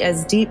study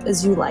as deep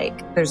as you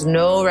like. There's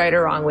no right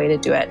or wrong way to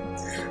do it.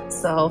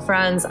 So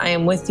friends, I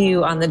am with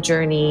you on the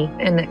journey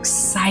and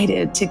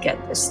excited to get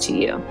this to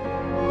you.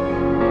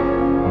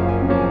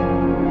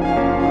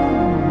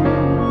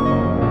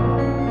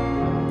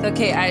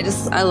 Okay, I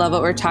love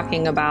what we're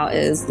talking about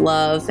is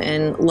love,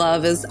 and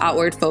love is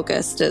outward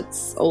focused.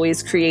 It's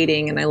always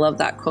creating. And I love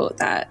that quote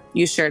that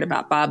you shared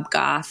about Bob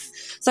Goff.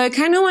 So I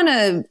kind of want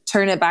to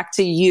turn it back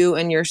to you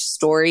and your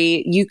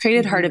story. You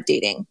created Heart of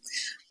Dating.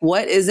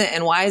 What is it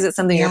and why is it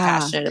something you're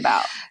passionate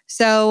about?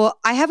 So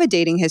I have a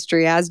dating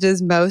history, as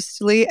does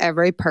mostly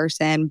every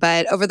person.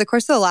 But over the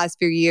course of the last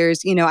few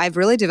years, I've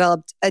really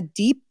developed a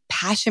deep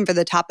passion for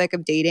the topic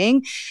of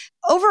dating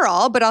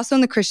overall, but also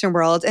in the Christian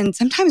world. And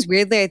sometimes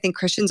weirdly, I think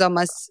Christians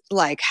almost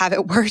have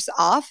it worse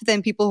off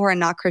than people who are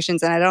not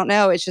Christians. And I don't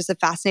know, it's just a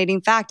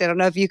fascinating fact. I don't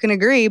know if you can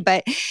agree,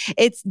 but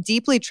it's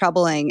deeply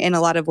troubling in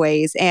a lot of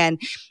ways. And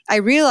I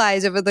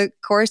realized over the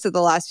course of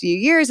the last few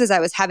years, as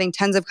I was having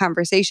tons of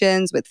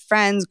conversations with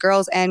friends,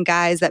 girls and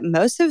guys, that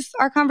most of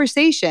our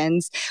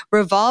conversations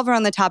revolve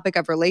around the topic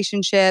of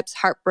relationships,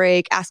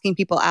 heartbreak, asking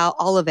people out,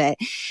 all of it.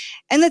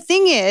 And the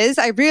thing is,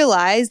 I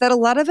realized that a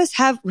lot of us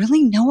have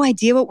really no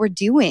idea what we're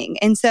doing.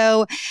 And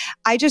so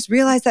I just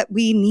realized that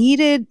we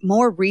needed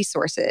more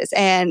resources.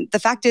 And the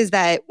fact is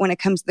that when it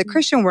comes to the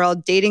Christian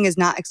world, dating is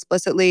not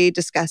explicitly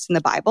discussed in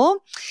the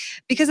Bible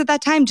because at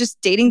that time, just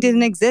dating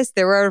didn't exist.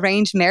 There were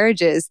arranged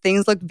marriages.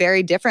 Things looked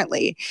very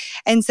differently.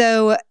 And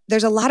so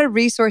there's a lot of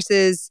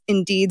resources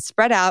indeed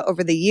spread out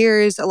over the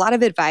years, a lot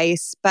of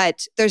advice,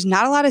 but there's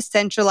not a lot of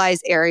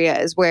centralized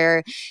areas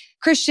where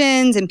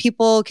Christians and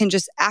people can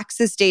just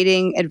access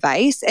dating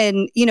advice.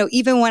 And,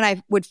 even when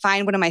I would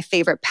find one of my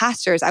favorite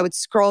pastors, I would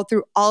scroll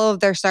through all of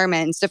their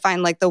sermons to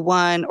find like the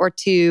one or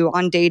two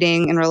on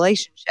dating and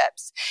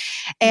relationships.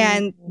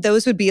 And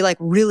those would be like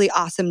really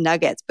awesome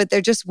nuggets, but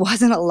there just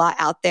wasn't a lot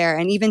out there.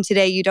 And even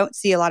today, you don't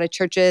see a lot of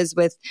churches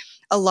with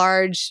a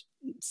large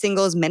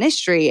singles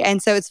ministry.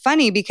 And so it's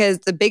funny because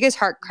the biggest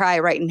heart cry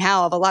right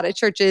now of a lot of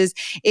churches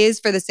is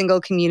for the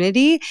single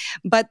community,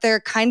 but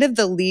they're kind of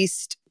the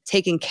least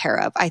taken care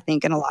of, I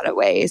think, in a lot of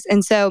ways.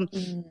 And so,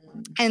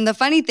 and the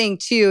funny thing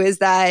too is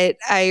that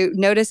I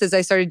noticed as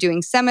I started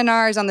doing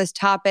seminars on this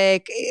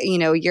topic, a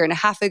year and a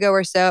half ago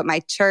or so at my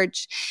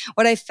church,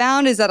 what I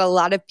found is that a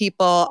lot of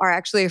people are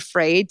actually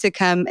afraid to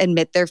come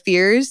admit their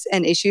fears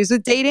and issues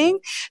with dating.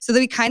 So that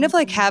we kind of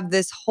like have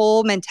this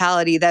whole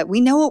mentality that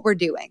we know what we're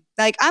doing.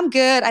 Like, I'm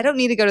good. I don't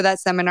need to go to that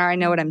seminar. I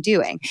know what I'm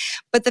doing.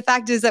 But the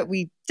fact is that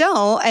we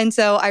don't. And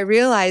so I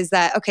realized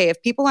that, okay,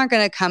 if people aren't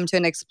going to come to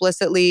an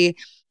explicitly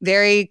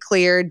very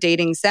clear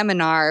dating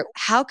seminar,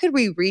 how could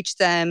we reach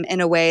them in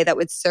a way that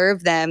would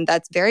serve them,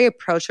 that's very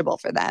approachable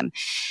for them?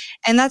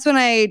 And that's when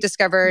I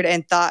discovered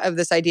and thought of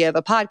this idea of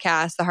a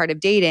podcast, The Heart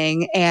of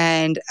Dating.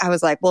 And I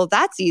was like, well,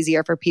 that's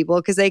easier for people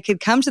because they could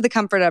come to the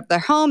comfort of their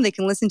home. They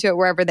can listen to it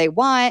wherever they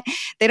want.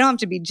 They don't have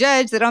to be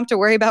judged. They don't have to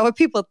worry about what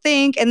people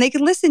think, and they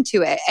can listen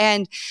to it.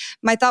 And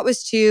my thought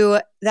was too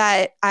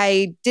that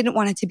I didn't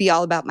want it to be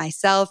all about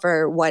myself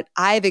or what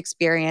I've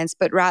experienced,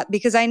 but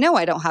because I know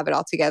I don't have it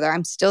all together.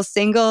 I'm still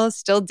single,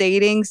 still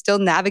dating, still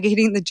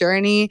navigating the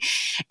journey.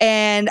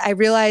 And I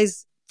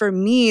realized for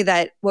me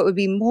that what would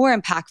be more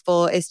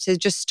impactful is to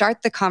just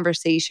start the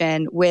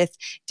conversation with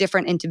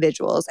different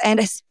individuals, and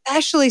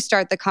especially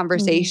start the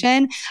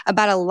conversation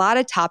about a lot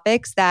of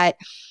topics that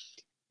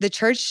the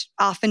church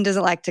often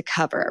doesn't like to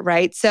cover,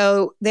 right?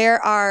 So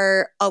there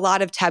are a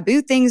lot of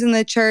taboo things in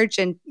the church,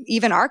 and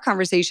even our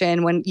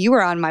conversation when you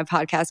were on my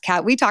podcast,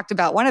 Kat, we talked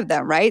about one of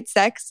them, right?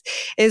 Sex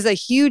is a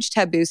huge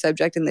taboo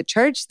subject in the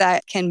church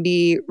that can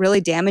be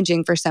really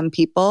damaging for some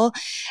people.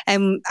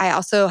 And I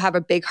also have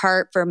a big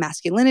heart for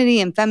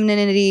masculinity and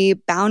femininity,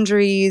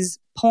 boundaries,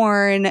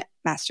 porn,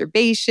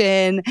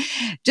 masturbation,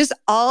 just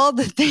all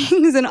the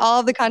things and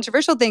all the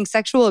controversial things,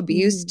 sexual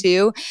abuse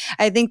too.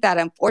 I think that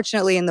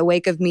unfortunately in the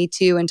wake of Me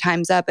Too and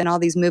Time's Up and all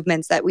these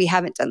movements that we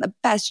haven't done the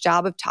best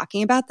job of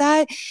talking about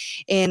that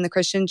in the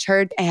Christian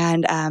church.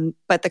 And,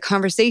 but the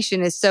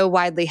conversation is so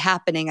widely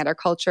happening at our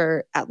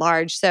culture at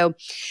large. So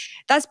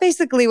that's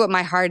basically what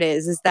my heart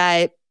is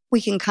that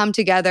we can come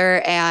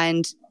together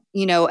and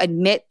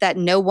admit that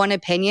no one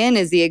opinion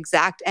is the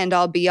exact end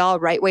all be all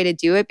right way to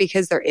do it,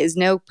 because there is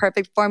no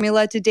perfect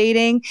formula to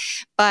dating.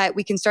 But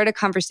we can start a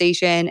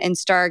conversation and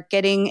start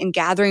getting and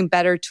gathering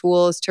better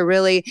tools to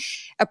really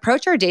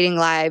approach our dating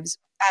lives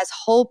as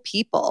whole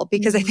people.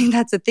 Because I think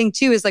that's the thing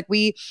too, is like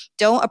we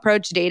don't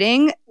approach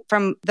dating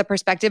from the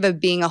perspective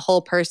of being a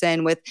whole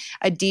person with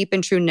a deep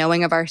and true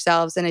knowing of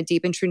ourselves and a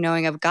deep and true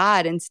knowing of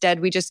God. Instead,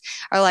 we just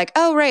are like,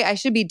 oh, right, I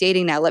should be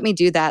dating now. Let me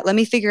do that. Let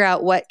me figure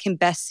out what can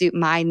best suit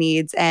my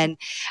needs and,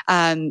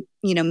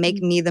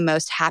 make me the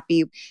most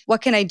happy.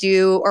 What can I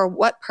do, or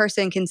what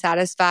person can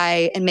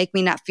satisfy and make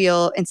me not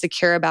feel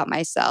insecure about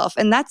myself?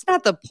 And that's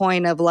not the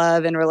point of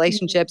love and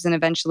relationships and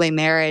eventually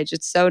marriage.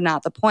 It's so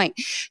not the point.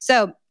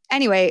 So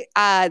anyway,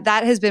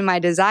 that has been my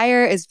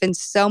desire. It's been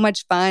so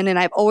much fun. And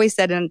I've always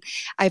said, and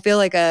I feel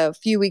like a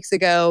few weeks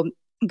ago,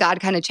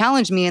 God kind of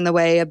challenged me in the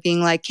way of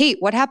being like, Kate,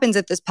 what happens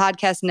if this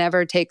podcast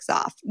never takes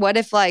off? What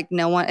if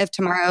if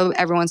tomorrow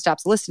everyone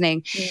stops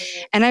listening?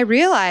 And I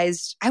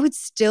realized I would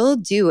still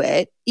do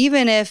it,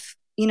 even if,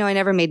 I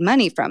never made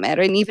money from it,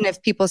 and even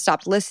if people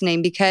stopped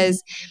listening,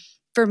 because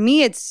for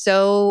me, it's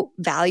so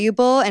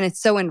valuable and it's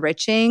so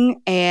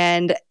enriching.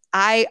 And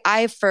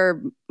I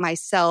for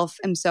myself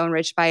am so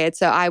enriched by it.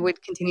 So I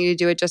would continue to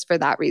do it just for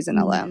that reason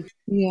alone.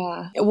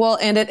 Yeah. Well,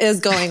 and it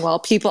is going well.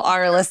 People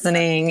are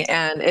listening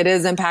and it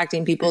is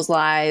impacting people's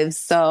lives.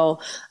 So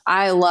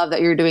I love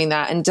that you're doing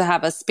that, and to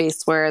have a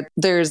space where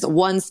there's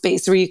one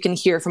space where you can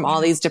hear from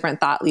all these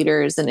different thought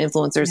leaders and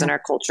influencers in our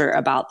culture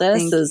about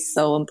this is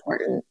so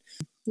important.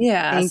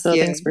 Yeah.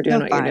 Thanks for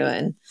doing what you're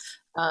doing.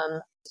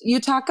 You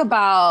talk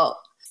about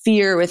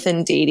fear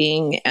within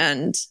dating,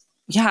 and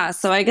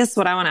so I guess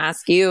what I want to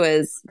ask you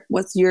is,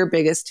 what's your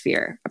biggest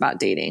fear about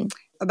dating?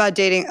 About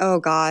dating? Oh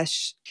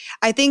gosh.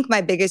 I think my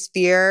biggest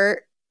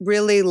fear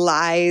really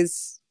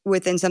lies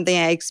within something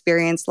I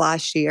experienced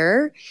last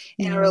year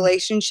in a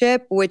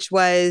relationship, which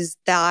was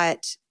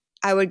that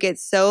I would get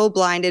so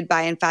blinded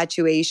by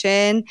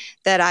infatuation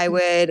that I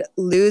would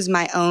lose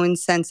my own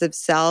sense of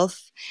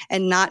self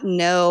and not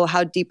know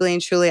how deeply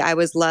and truly I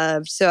was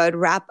loved. So I'd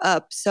wrap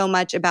up so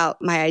much about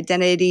my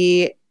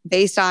identity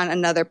based on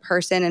another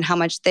person and how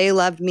much they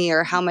loved me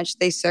or how much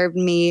they served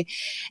me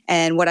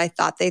and what I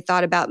thought they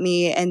thought about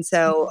me. And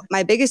so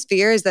my biggest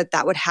fear is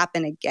that would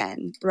happen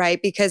again,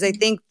 right? Because I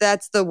think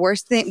that's the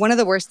worst thing. One of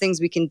the worst things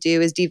we can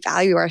do is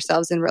devalue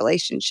ourselves in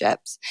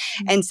relationships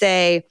and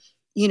say,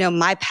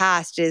 my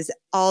past is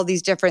all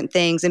these different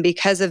things. And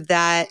because of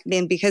that,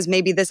 and because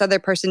maybe this other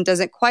person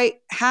doesn't quite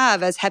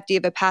have as hefty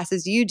of a past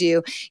as you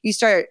do, you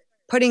start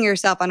putting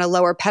yourself on a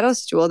lower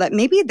pedestal that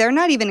maybe they're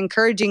not even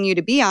encouraging you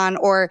to be on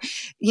or,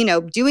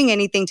 doing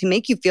anything to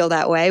make you feel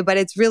that way, but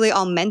it's really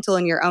all mental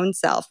in your own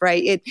self,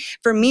 right?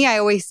 For me, I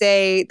always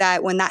say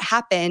that when that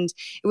happened,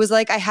 it was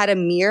like I had a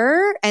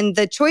mirror, and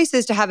the choice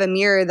is to have a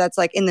mirror that's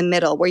like in the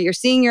middle where you're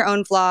seeing your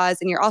own flaws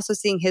and you're also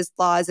seeing his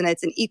flaws, and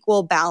it's an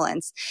equal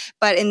balance.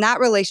 But in that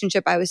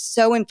relationship, I was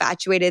so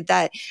infatuated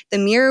that the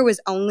mirror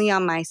was only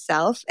on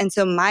myself. And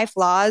so my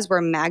flaws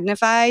were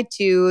magnified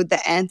to the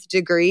nth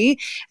degree.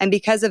 And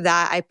because of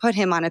that, I put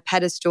him on a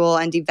pedestal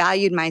and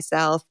devalued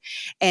myself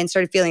and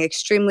started feeling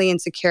extremely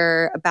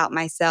insecure about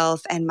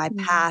myself and my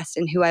past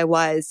and who I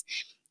was.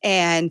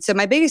 And so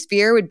my biggest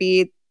fear would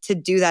be to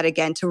do that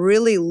again, to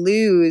really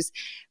lose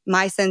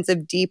my sense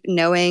of deep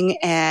knowing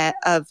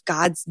of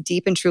God's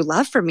deep and true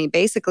love for me,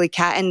 basically,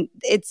 Kat. And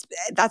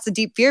that's a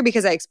deep fear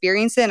because I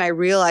experienced it and I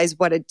realized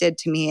what it did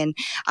to me. And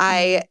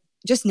I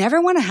just never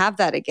want to have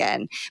that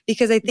again,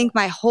 because I think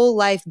my whole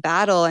life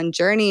battle and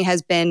journey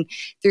has been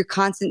through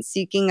constant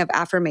seeking of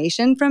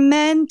affirmation from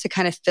men to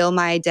kind of fill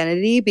my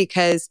identity,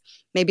 because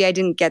maybe I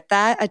didn't get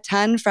that a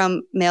ton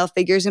from male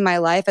figures in my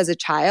life as a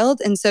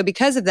child. And so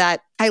because of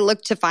that, I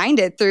looked to find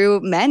it through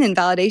men and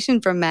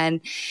validation from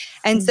men.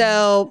 And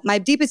so my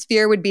deepest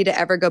fear would be to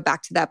ever go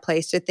back to that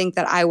place, to think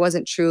that I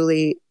wasn't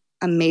truly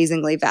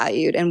amazingly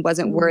valued and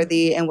wasn't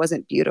worthy and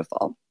wasn't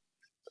beautiful.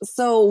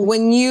 So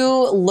when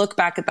you look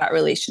back at that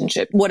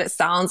relationship, what it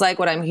sounds like,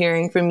 what I'm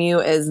hearing from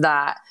you is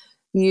that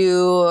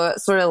you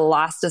sort of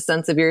lost a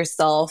sense of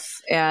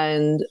yourself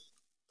and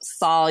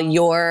saw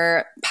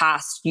your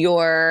past,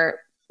 where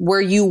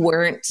you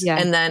weren't,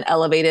 and then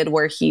elevated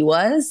where he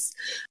was.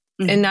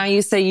 And now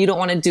you say you don't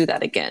want to do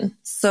that again.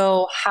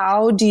 So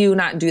how do you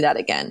not do that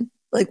again?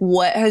 Like,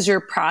 what has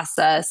your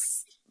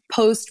process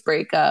post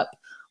breakup?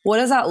 What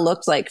does that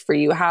look like for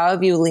you? How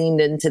have you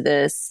leaned into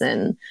this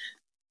and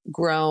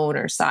grown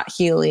or sought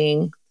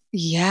healing?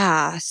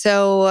 Yeah.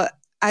 So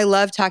I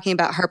love talking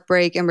about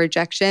heartbreak and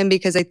rejection,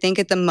 because I think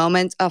at the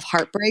moment of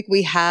heartbreak,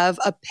 we have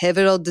a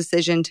pivotal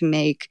decision to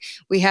make.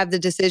 We have the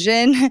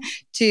decision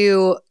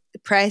to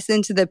press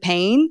into the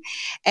pain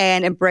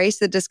and embrace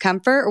the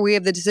discomfort, or we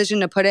have the decision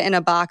to put it in a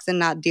box and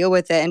not deal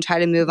with it and try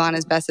to move on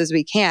as best as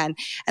we can.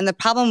 And the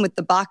problem with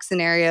the box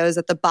scenario is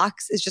that the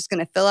box is just going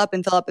to fill up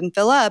and fill up and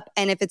fill up.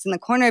 And if it's in the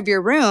corner of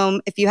your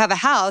room, if you have a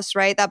house,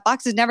 right, that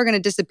box is never going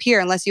to disappear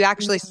unless you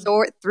actually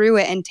sort through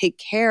it and take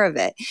care of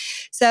it.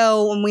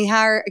 So when we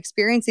are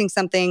experiencing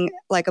something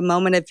like a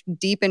moment of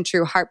deep and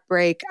true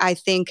heartbreak, I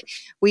think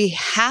we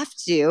have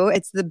to,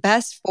 it's the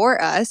best for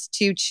us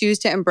to choose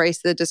to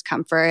embrace the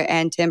discomfort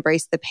and to embrace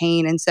the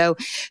pain. And so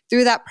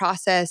through that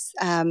process,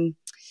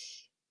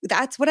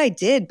 that's what I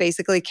did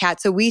basically,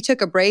 Kat. So we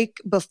took a break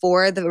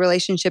before the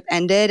relationship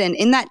ended. And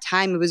in that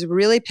time, it was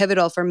really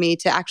pivotal for me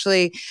to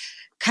actually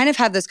kind of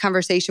have this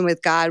conversation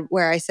with God,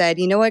 where I said,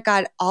 you know what,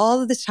 God,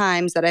 all of the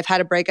times that I've had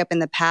a breakup in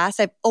the past,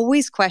 I've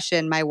always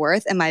questioned my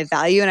worth and my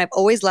value. And I've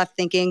always left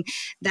thinking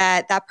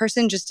that that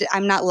person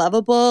I'm not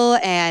lovable.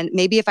 And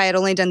maybe if I had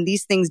only done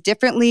these things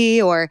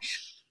differently, or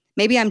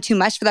maybe I'm too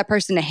much for that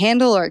person to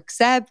handle or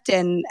accept.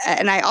 And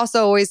I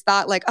also always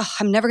thought like, oh,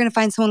 I'm never going to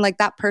find someone like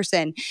that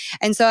person.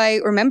 And so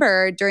I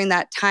remember during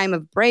that time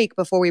of break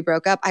before we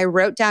broke up, I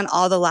wrote down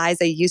all the lies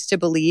I used to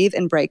believe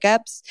in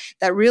breakups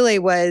that really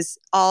was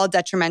all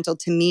detrimental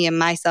to me and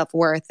my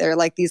self-worth. They're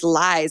like these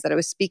lies that I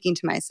was speaking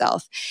to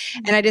myself.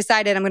 And I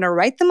decided I'm going to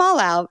write them all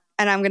out.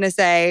 And I'm going to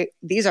say,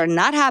 these are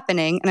not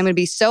happening. And I'm going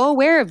to be so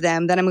aware of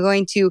them that I'm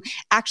going to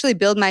actually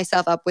build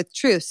myself up with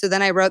truth. So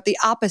then I wrote the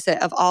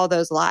opposite of all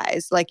those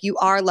lies. Like, you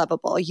are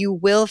lovable. You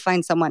will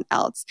find someone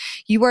else.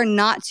 You are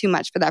not too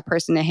much for that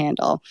person to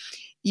handle.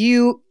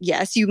 You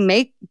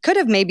could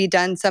have maybe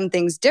done some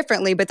things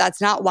differently, but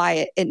that's not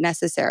why it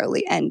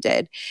necessarily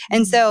ended.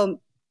 And so,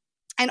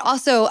 and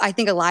also I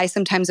think a lie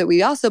sometimes that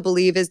we also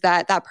believe is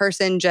that that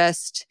person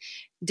just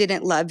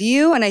didn't love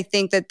you. And I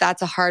think that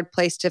that's a hard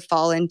place to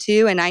fall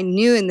into. And I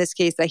knew in this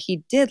case that he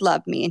did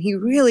love me and he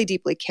really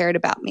deeply cared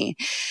about me.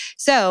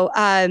 So,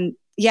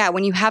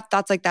 when you have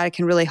thoughts like that, it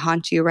can really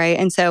haunt you, right?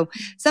 And so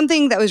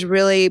something that was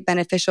really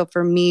beneficial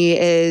for me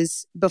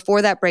is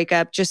before that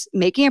breakup, just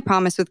making a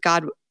promise with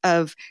God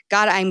of,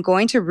 God, I'm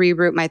going to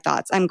reroute my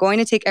thoughts. I'm going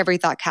to take every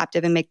thought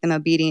captive and make them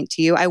obedient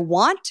to you. I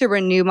want to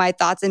renew my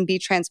thoughts and be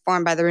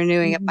transformed by the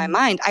renewing of my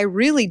mind. I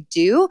really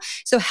do.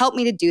 So help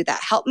me to do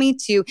that. Help me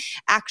to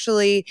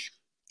actually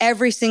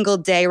every single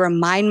day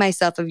remind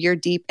myself of your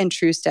deep and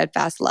true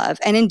steadfast love.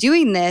 And in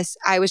doing this,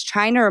 I was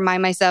trying to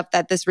remind myself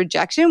that this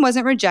rejection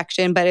wasn't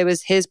rejection, but it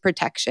was his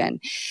protection.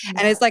 Yes.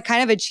 And it's like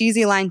kind of a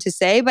cheesy line to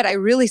say, but I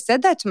really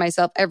said that to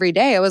myself every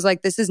day. I was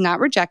like, this is not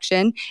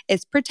rejection,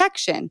 it's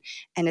protection.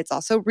 And it's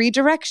also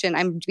redirection.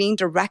 I'm being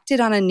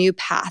directed on a new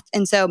path.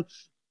 And so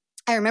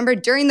I remember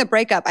during the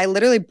breakup, I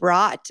literally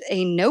brought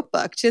a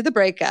notebook to the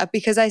breakup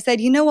because I said,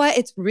 you know what?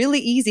 It's really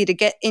easy to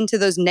get into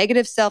those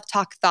negative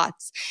self-talk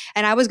thoughts.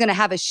 And I was going to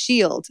have a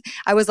shield.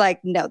 I was like,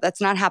 no,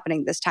 that's not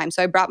happening this time.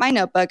 So I brought my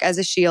notebook as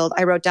a shield.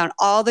 I wrote down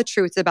all the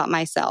truths about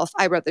myself.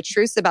 I wrote the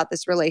truths about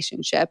this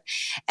relationship.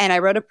 And I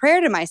wrote a prayer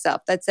to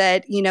myself that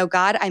said, you know,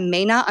 God, I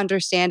may not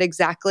understand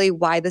exactly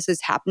why this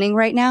is happening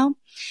right now,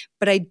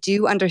 but I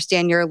do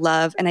understand your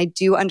love and I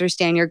do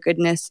understand your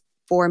goodness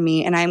for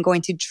me. And I'm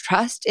going to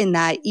trust in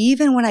that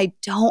even when I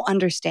don't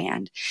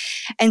understand.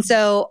 And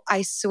so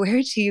I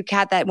swear to you,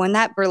 Kat, that when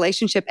that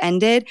relationship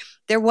ended,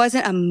 there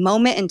wasn't a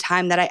moment in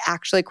time that I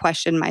actually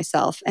questioned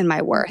myself and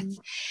my worth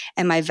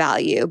and my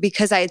value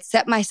because I had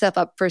set myself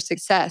up for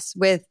success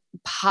with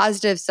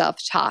positive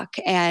self-talk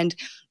and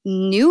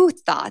new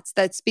thoughts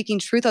that speaking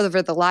truth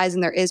over the lies.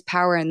 And there is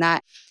power in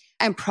that.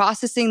 And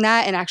processing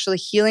that and actually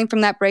healing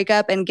from that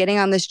breakup and getting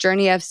on this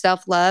journey of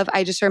self-love.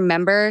 I just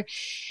remember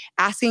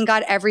asking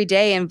God every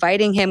day,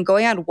 inviting him,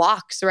 going on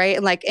walks, right?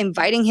 And like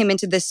inviting him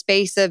into this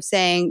space of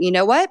saying, you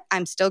know what?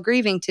 I'm still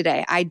grieving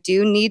today. I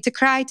do need to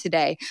cry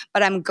today,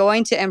 but I'm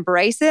going to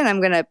embrace it. And I'm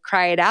going to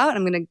cry it out.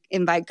 I'm going to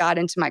invite God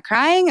into my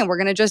crying and we're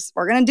going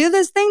to do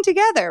this thing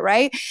together,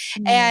 right?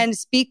 And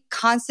speak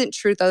constant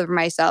truth over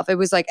myself. It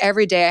was like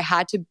every day I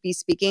had to be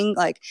speaking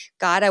like,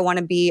 God, I want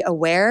to be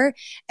aware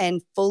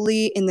and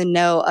fully in the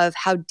know of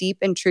how deep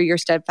and true your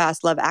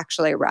steadfast love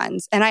actually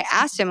runs. And I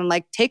asked him, I'm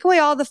like, take away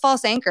all the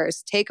false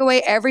anchors, take away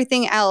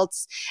everything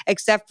else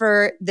except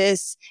for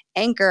this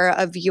anchor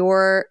of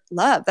your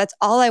love. That's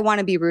all I want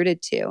to be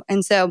rooted to.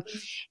 And so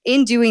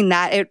in doing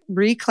that, it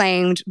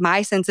reclaimed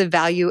my sense of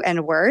value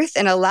and worth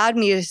and allowed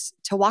me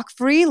to walk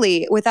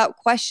freely without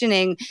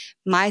questioning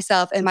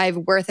myself and my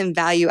worth and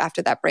value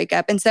after that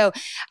breakup. And so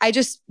I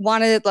just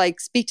wanted to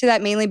speak to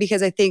that mainly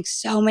because I think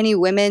so many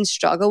women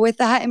struggle with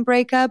that in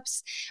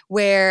breakups,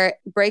 where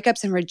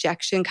breakups and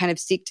rejection kind of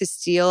seek to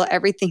steal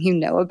everything you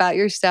know about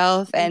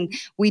yourself. And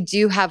we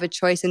do have a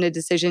choice and a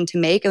decision to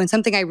make. And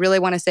something I really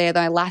want to say,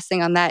 my last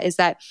thing on that is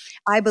that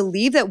I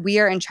believe that we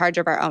are in charge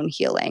of our own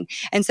healing.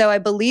 And so I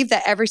believe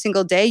that every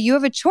single day you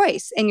have a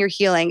choice in your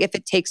healing. If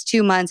it takes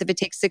 2 months, if it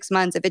takes 6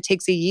 months, if it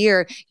takes a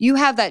year, you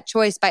have that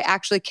choice by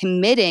actually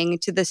committing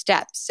to the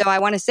steps. So I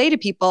want to say to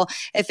people,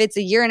 if it's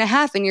a year and a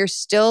half and you're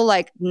still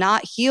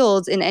not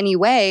healed in any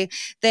way,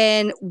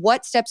 then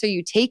what steps are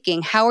you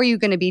taking? How are you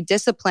going to be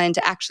disciplined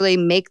to actually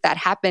make that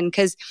happen?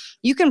 Because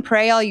you can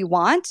pray all you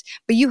want,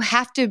 but you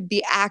have to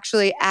be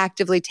actually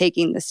actively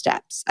taking the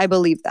steps. I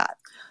believe that.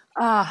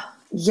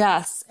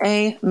 Yes.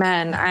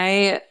 Amen.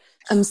 I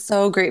am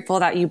so grateful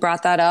that you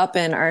brought that up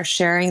and are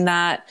sharing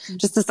that,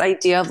 just this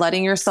idea of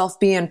letting yourself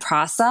be in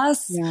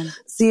process. Yeah.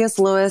 C.S.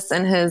 Lewis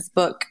in his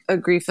book, A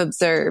Grief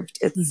Observed,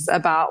 it's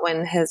about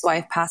when his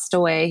wife passed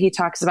away. He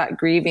talks about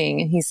grieving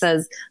and he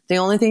says, the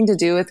only thing to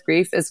do with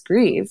grief is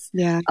grieve.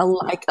 Yeah.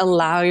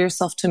 Allow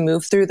yourself to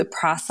move through the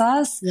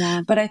process.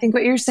 Yeah. But I think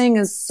what you're saying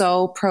is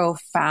so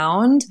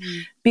profound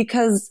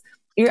because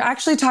you're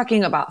actually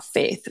talking about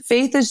faith.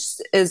 Faith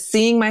is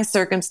seeing my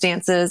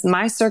circumstances.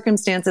 My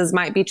circumstances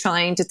might be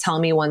trying to tell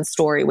me one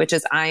story, which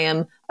is I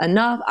am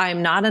enough.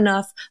 I'm not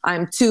enough.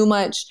 I'm too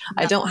much.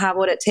 I don't have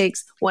what it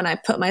takes. When I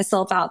put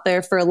myself out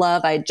there for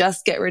love, I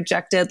just get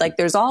rejected.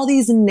 There's all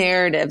these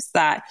narratives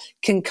that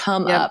can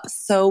come up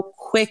so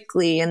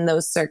quickly in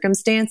those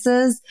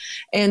circumstances,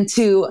 and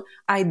to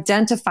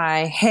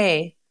identify,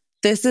 hey,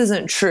 this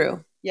isn't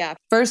true. Yeah.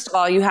 First of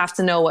all, you have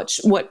to know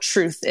what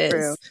truth is.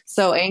 True.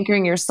 So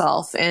anchoring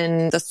yourself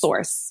in the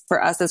source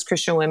for us as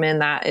Christian women,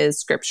 that is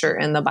scripture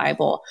in the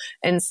Bible.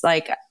 And it's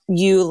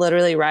you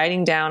literally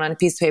writing down on a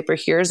piece of paper,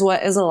 here's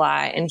what is a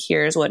lie and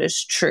here's what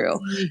is true.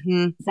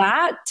 Mm-hmm.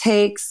 That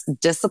takes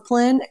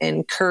discipline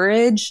and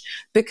courage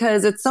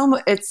because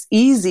it's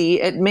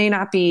easy. It may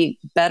not be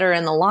better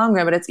in the long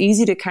run, but it's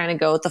easy to kind of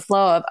go with the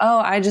flow of,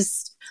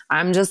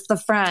 I'm just the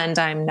friend.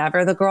 I'm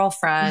never the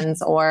girlfriend.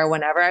 Or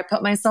whenever I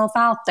put myself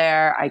out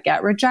there, I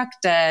get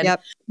rejected.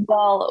 Yep.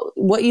 Well,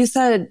 what you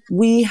said,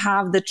 we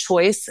have the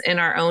choice in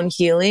our own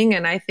healing.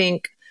 And I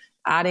think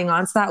adding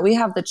on to that, we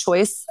have the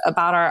choice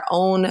about our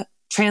own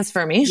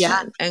transformation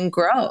and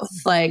growth.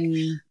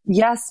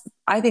 Yes,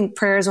 I think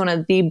prayer is one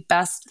of the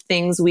best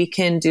things we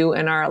can do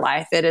in our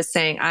life. It is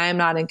saying, I am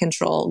not in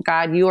control.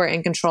 God, you are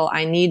in control.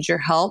 I need your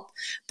help.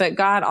 But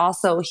God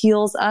also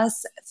heals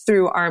us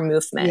through our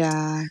movement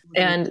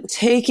and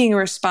taking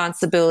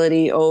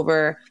responsibility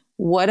over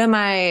what am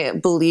I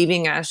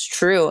believing as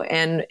true?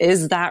 And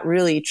is that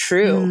really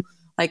true?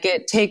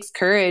 It takes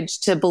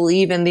courage to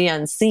believe in the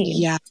unseen.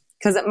 Yeah.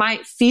 Because it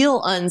might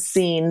feel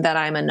unseen that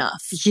I'm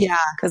enough. Yeah.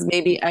 Because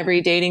maybe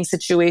every dating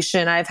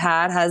situation I've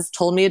had has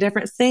told me a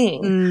different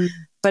thing.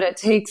 But it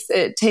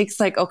takes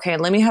okay,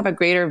 let me have a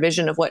greater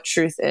vision of what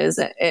truth is.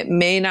 It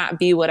may not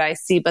be what I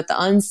see, but the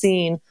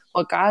unseen,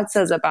 what God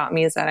says about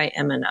me is that I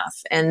am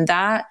enough. And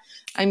that,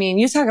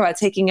 you talk about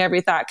taking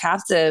every thought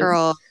captive.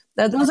 Girl.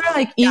 Those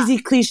are easy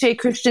cliche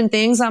Christian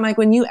things. I'm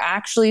when you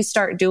actually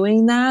start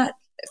doing that,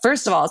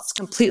 first of all, it's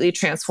completely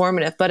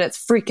transformative, but it's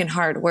freaking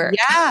hard work.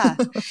 Yeah.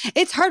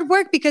 It's hard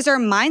work because our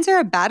minds are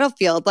a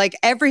battlefield. Like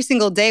every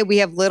single day we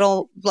have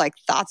little like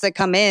thoughts that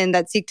come in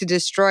that seek to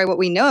destroy what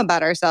we know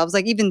about ourselves,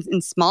 like even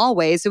in small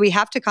ways. So we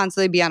have to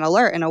constantly be on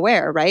alert and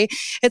aware, right?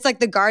 It's like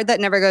the guard that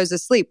never goes to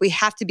sleep. We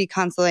have to be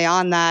constantly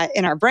on that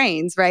in our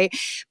brains, right?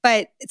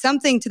 But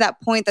something to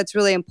that point that's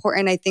really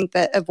important, I think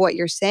that of what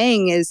you're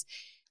saying is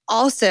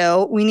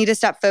also, we need to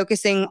stop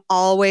focusing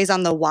always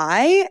on the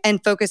why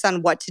and focus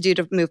on what to do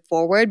to move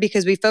forward,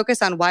 because we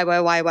focus on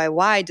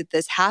why did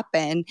this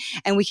happen?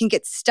 And we can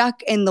get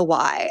stuck in the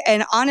why.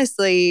 And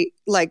honestly,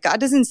 like God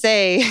doesn't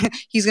say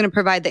he's going to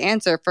provide the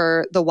answer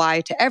for the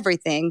why to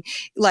everything.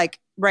 Like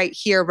right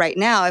here, right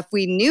now, if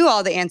we knew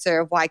all the answer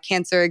of why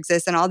cancer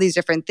exists and all these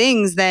different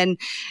things, then,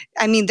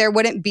 I mean, there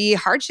wouldn't be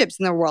hardships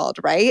in the world,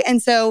 right?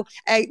 And so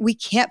we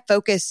can't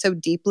focus so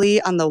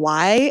deeply on the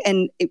why,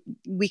 and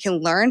we can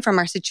learn from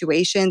our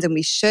situations and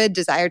we should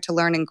desire to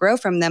learn and grow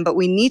from them, but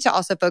we need to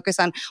also focus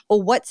on,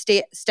 well, what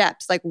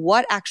steps, like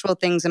what actual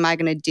things am I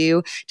going to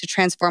do to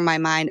transform my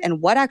mind, and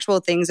what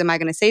actual things am I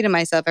going to say to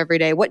myself every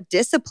day? What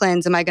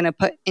disciplines am I going to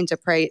put into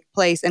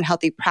place, and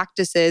healthy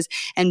practices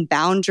and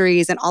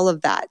boundaries and all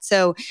of that?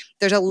 So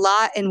there's a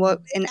lot in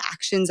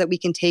actions that we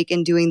can take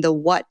in doing the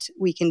what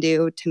we can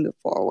do to move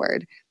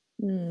forward.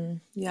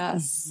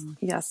 Yes.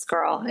 Yes,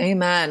 girl.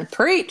 Amen.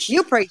 Preach.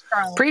 You preach,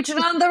 girl. Preaching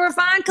on the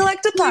Refined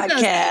Collective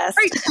podcast.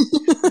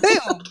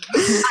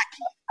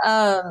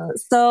 Boom.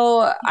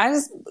 So I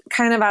just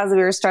kind of, as we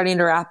were starting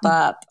to wrap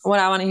up, what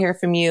I want to hear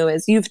from you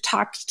is you've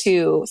talked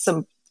to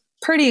some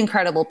pretty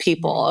incredible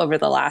people over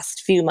the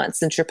last few months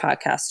since your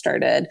podcast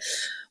started.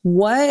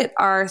 What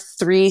are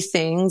 3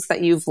 things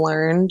that you've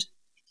learned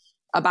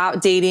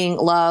about dating,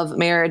 love,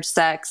 marriage,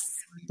 sex,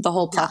 the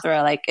whole plethora?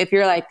 Yeah. Like if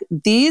you're like,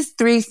 these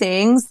 3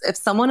 things, if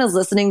someone is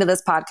listening to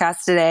this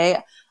podcast today,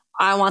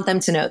 I want them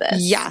to know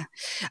this. Yeah.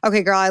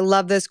 Okay, girl, I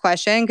love this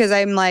question because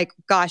I'm like,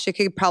 gosh, it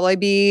could probably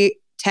be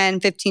 10,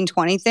 15,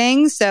 20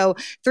 things. So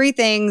 3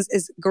 things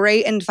is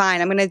great and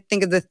fine. I'm going to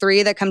think of the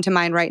 3 that come to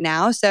mind right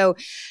now. So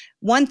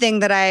one thing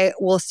that I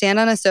will stand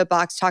on a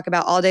soapbox, talk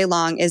about all day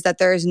long, is that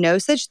there is no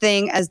such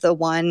thing as the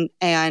one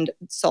and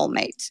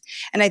soulmate.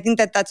 And I think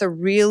that that's a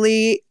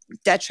really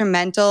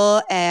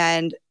detrimental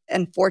and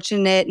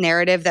unfortunate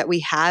narrative that we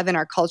have in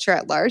our culture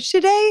at large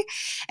today.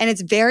 And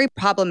it's very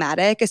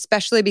problematic,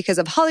 especially because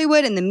of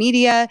Hollywood and the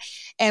media,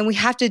 and we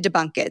have to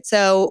debunk it.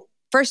 So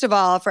first of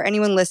all, for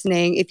anyone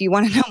listening, if you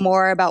want to know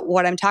more about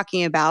what I'm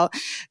talking about,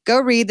 go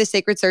read The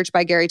Sacred Search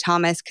by Gary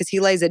Thomas, because he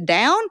lays it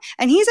down,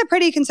 and he's a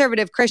pretty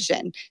conservative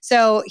Christian.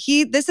 So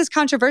this is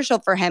controversial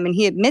for him, and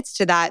he admits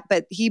to that,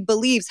 but he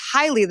believes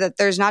highly that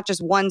there's not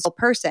just one sole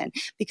person,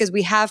 because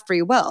we have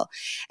free will.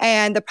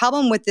 And the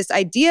problem with this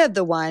idea of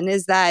the one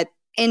is that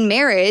in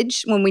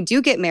marriage, when we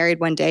do get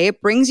married one day,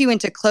 it brings you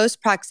into close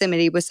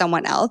proximity with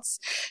someone else.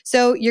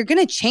 So you're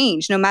going to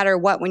change no matter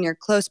what when you're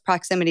close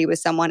proximity with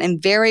someone in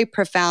very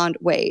profound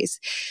ways.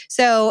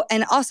 So,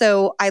 and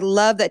also I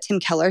love that Tim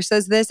Keller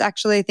says this,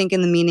 actually, I think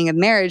in The Meaning of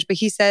Marriage, but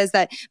he says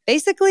that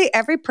basically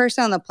every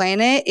person on the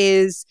planet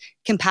is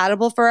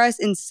compatible for us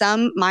in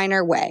some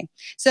minor way.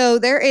 So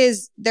there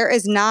is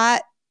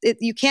not,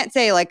 you can't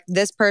say like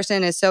this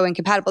person is so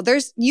incompatible.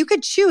 You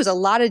could choose a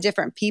lot of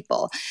different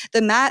people.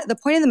 The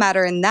point of the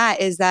matter in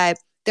that is that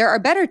there are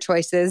better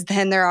choices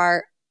than there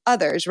are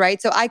others, right?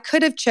 So I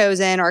could have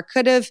chosen, or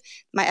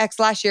my ex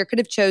last year could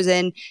have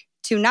chosen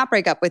to not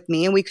break up with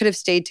me, and we could have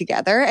stayed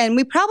together, and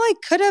we probably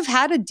could have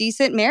had a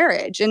decent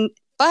marriage,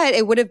 but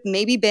it would have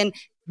maybe been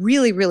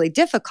really, really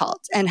difficult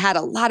and had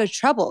a lot of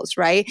troubles,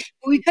 right?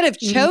 We could have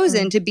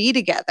chosen to be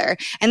together,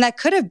 and that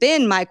could have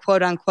been my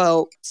quote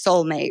unquote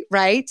soulmate,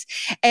 right?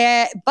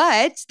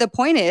 But the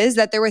point is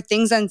that there were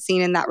things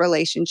unseen in that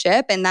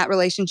relationship, and that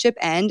relationship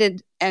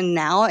ended. And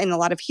now in a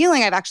lot of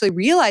healing, I've actually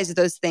realized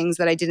those things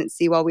that I didn't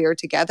see while we were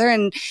together.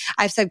 And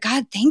I've said,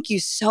 God, thank you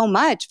so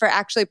much for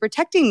actually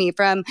protecting me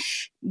from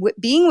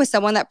being with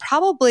someone that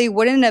probably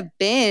wouldn't have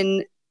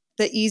been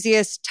the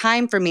easiest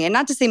time for me. And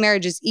not to say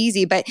marriage is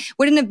easy, but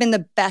wouldn't have been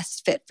the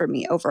best fit for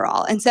me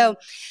overall. And so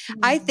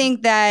I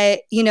think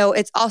that,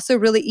 it's also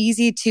really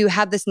easy to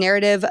have this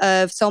narrative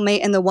of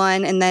soulmate and the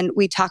one. And then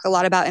we talk a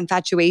lot about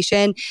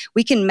infatuation.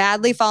 We can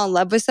madly fall in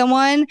love with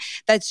someone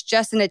that's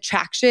just an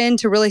attraction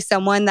to really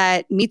someone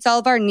that meets all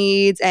of our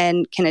needs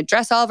and can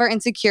address all of our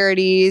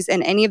insecurities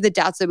and any of the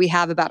doubts that we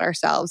have about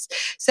ourselves.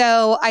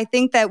 So I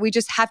think that we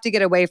just have to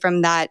get away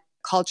from that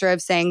culture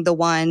of saying the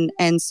one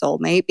and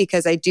soulmate,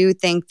 because I do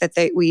think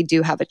that we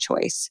do have a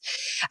choice.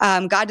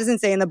 God doesn't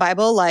say in the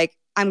Bible, like,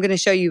 I'm going to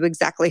show you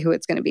exactly who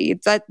it's going to be.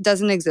 That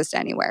doesn't exist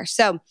anywhere.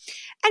 So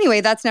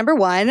anyway, that's number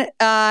 1.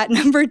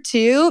 Number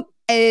 2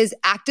 is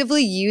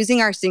actively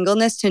using our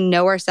singleness to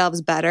know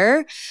ourselves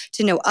better,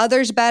 to know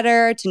others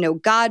better, to know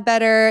God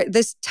better.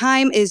 This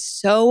time is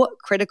so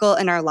critical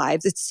in our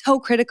lives. It's so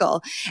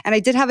critical. And I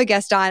did have a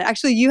guest on.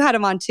 Actually, you had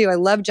him on too. I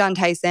love John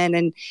Tyson,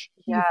 and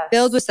he's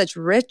filled with such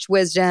rich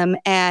wisdom.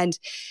 And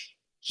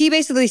he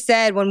basically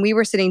said when we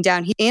were sitting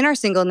down in our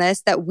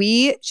singleness that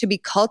we should be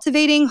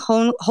cultivating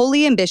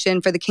holy ambition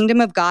for the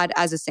kingdom of God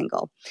as a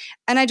single.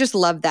 And I just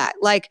love that.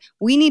 Like,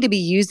 we need to be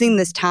using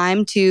this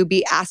time to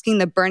be asking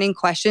the burning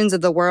questions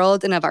of the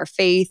world and of our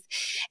faith.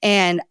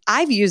 And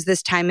I've used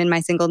this time in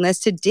my singleness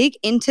to dig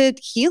into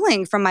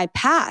healing from my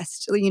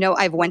past. You know,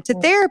 I've went to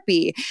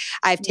therapy.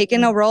 I've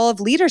taken a role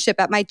of leadership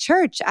at my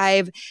church.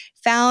 I've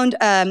found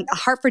a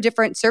heart for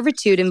different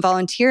servitude and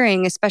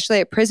volunteering, especially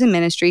at prison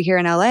ministry here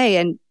in LA.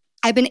 And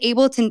I've been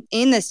able to,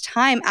 in this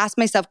time, ask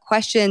myself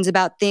questions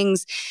about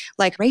things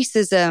like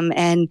racism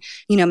and,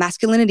 you know,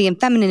 masculinity and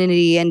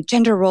femininity and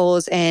gender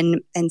roles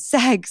and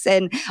sex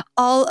and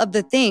all of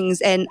the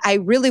things. And I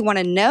really want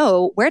to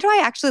know, where do I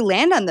actually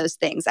land on those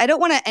things? I don't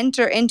want to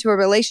enter into a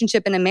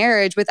relationship and a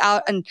marriage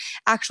without an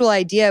actual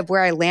idea of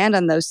where I land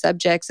on those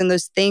subjects and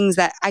those things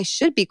that I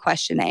should be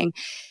questioning.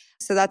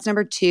 So that's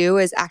number 2,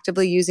 is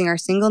actively using our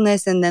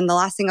singleness. And then the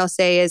last thing I'll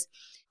say is,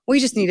 we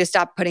just need to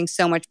stop putting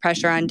so much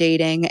pressure on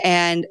dating.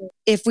 And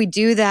if we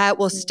do that,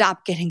 we'll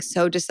stop getting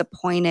so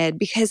disappointed,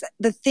 because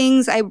the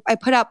things I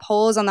put out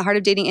polls on the Heart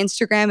of Dating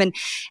Instagram and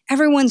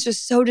everyone's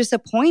just so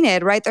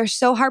disappointed, right? They're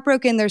so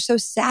heartbroken. They're so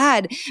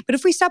sad. But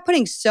if we stop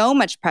putting so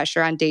much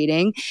pressure on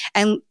dating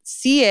and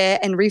see it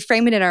and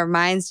reframe it in our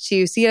minds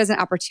to see it as an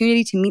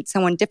opportunity to meet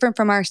someone different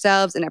from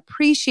ourselves and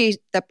appreciate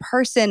the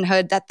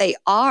personhood that they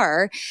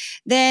are,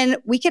 then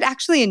we could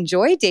actually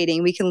enjoy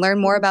dating. We can learn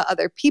more about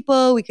other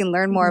people. We can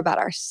learn more about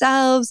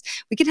ourselves.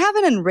 We can have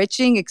an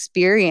enriching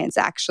experience,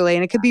 actually,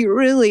 and it could be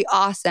really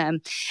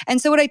awesome.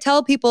 And so what I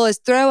tell people is,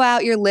 throw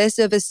out your list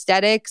of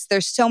aesthetics.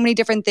 There's so many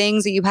different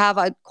things that you have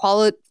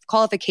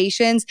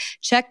qualifications.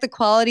 Check the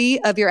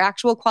quality of your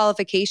actual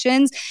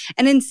qualifications.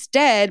 And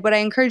instead, what I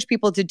encourage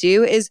people to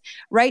do is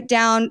write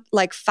down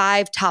like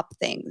 5 top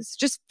things,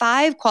 just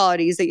 5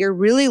 qualities that you're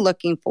really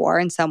looking for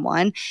in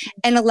someone,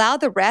 and allow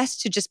the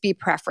rest to just be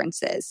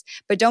preferences.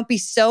 But don't be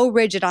so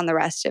rigid on the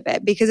rest of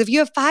it, because if you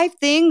have 5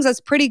 things, that's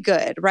pretty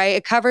good, right?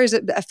 It covers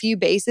a few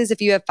bases.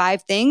 If you have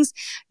 5 things,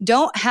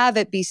 don't have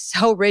it be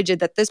so rigid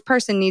that this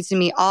person needs to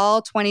meet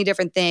all 20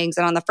 different things.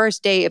 And on the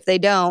first date, if they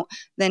don't,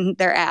 then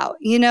they're out,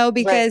 you know,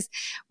 because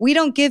we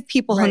don't give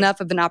people enough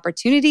of an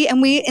opportunity.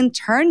 And we, in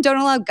turn, don't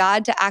allow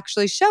God to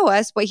actually show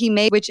us what he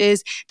made, which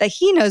is that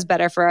he knows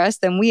better for us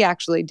than we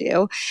actually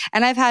do.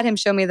 And I've had him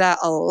show me that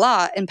a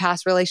lot in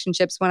past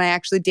relationships when I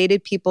actually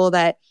dated people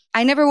that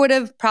I never would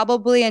have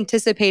probably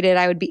anticipated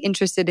I would be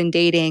interested in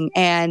dating.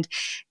 And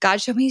God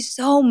showed me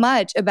so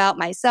much about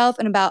myself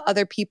and about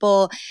other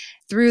people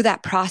through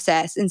that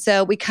process. And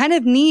so we kind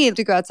of need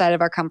to go outside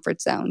of our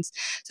comfort zones.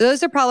 So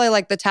those are probably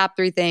like the top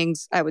 3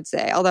 things I would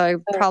say, although I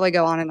probably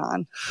go on and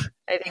on.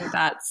 I think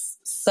that's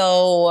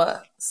so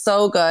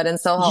good and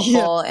so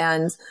helpful. Yeah.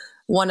 And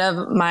one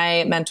of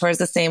my mentors,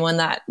 the same one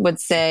that would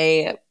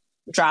say,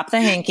 drop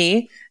the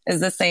hanky, is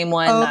the same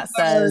one that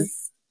says,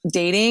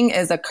 dating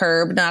is a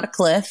curb, not a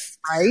cliff.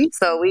 Right.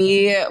 So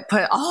we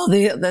put all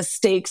the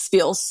stakes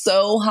feel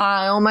so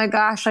high. Oh my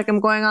gosh, like I'm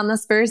going on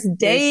this first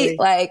date.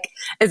 Like,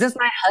 is this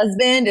my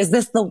husband? Is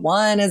this the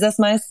one? Is this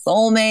my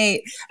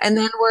soulmate? And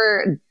then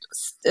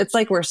it's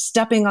like we're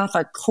stepping off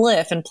a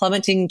cliff and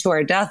plummeting to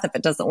our death if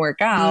it doesn't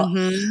work out.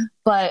 Mm-hmm.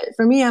 But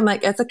for me, I'm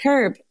like, it's a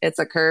curb. It's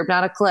a curb,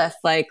 not a cliff.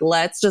 Like,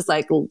 let's just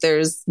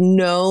there's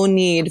no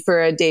need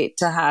for a date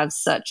to have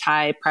such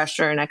high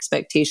pressure and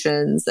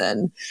expectations.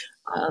 And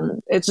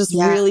it's just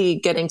really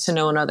getting to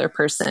know another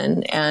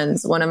person. And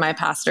one of my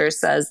pastors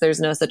says there's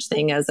no such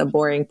thing as a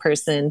boring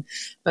person,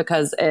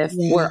 because if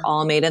we're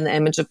all made in the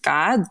image of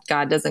God,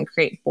 God doesn't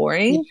create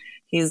boring.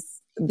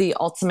 He's the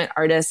ultimate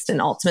artist and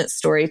ultimate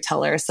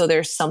storyteller. So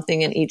there's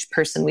something in each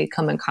person we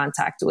come in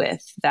contact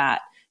with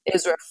that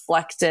is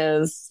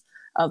reflective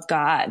of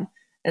God.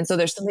 And so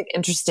there's something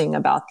interesting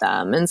about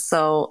them. And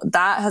so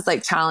that has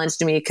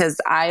challenged me, because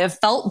I have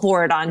felt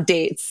bored on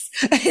dates.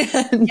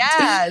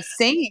 Yeah,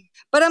 same.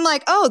 But I'm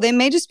like, oh, they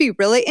may just be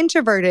really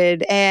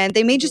introverted and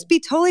they may just be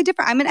totally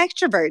different. I'm an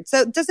extrovert. So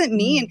it doesn't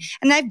mean,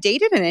 and I've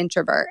dated an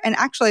introvert and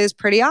actually it's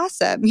pretty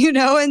awesome, you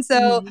know? And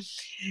so,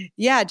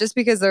 yeah, just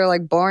because they're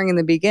boring in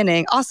the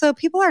beginning. Also,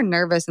 people are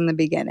nervous in the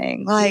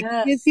beginning.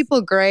 Give people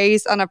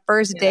grace on a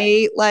first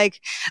date.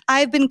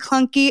 I've been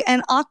clunky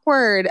and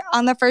awkward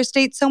on the first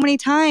date so many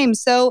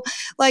times. So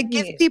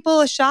give people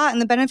a shot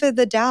and the benefit of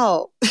the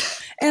doubt.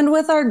 And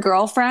with our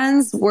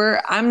girlfriends,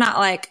 I'm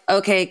not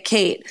okay,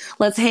 Kate,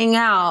 let's hang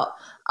out.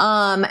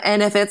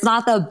 And if it's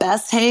not the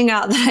best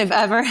hangout that I've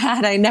ever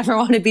had, I never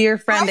want to be your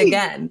friend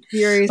again.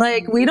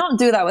 Seriously. We don't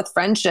do that with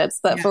friendships,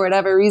 but for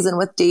whatever reason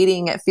with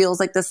dating, it feels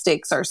like the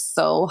stakes are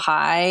so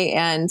high.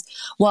 And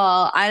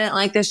I didn't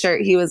like the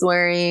shirt he was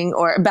wearing,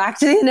 or back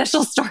to the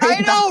initial story. I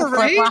know,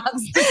 right?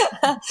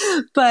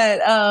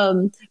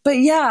 But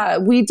yeah,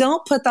 we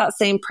don't put that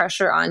same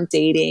pressure on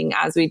dating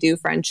as we do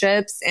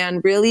friendships.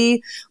 And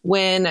really,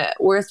 when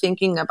we're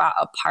thinking about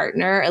a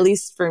partner, at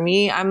least for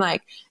me, I'm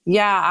like,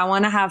 yeah, I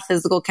want to have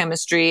physical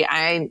chemistry.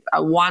 I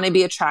want to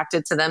be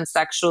attracted to them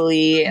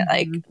sexually.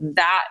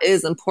 That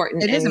is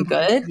important and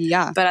good.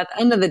 Yeah. But at the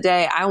end of the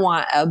day, I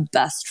want a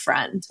best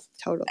friend.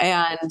 Totally.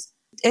 And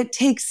it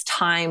takes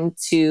time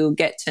to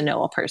get to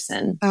know a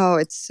person. Oh,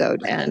 it's so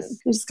and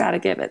dense. You just got to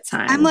give it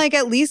time. I'm like,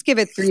 at least give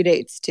it 3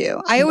 dates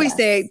too. I always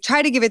say,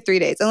 try to give it 3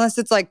 dates, unless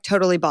it's like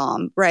totally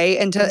bombed, right?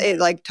 Until it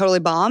like totally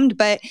bombed,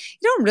 but you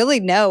don't really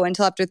know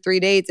until after 3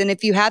 dates. And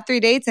if you had 3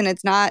 dates and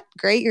it's not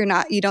great,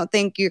 you don't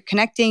think you're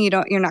connecting,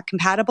 you're not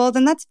compatible,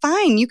 then that's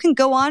fine. You can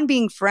go on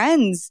being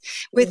friends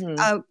with,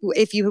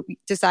 if you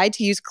decide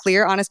to use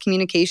clear, honest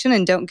communication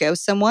and don't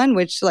ghost someone,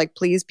 which like,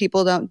 please,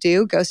 people don't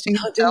do. Ghosting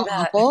is so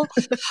awful.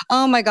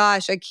 Oh my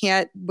gosh, I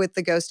can't with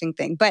the ghosting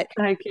thing, but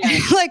I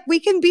can't. Like, we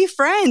can be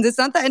friends. It's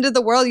not the end of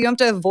the world. You don't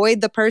have to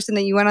avoid the person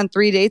that you went on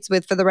 3 dates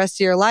with for the rest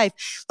of your life.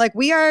 Like,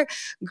 we are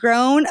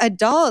grown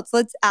adults.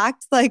 Let's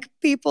act like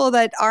people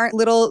that aren't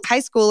little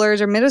high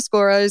schoolers or middle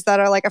schoolers that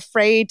are like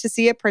afraid to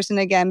see a person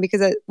again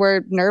because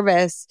we're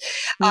nervous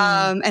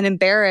and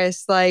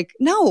embarrassed. Like,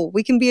 no,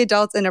 we can be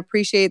adults and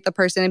appreciate the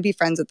person and be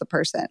friends with the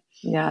person.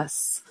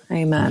 Yes.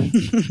 Amen.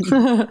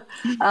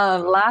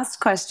 Last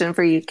question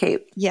for you, Kait.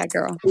 Yeah,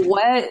 girl.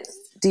 What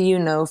do you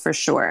know for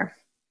sure?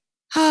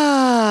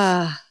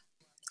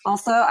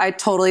 Also, I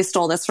totally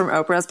stole this from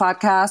Oprah's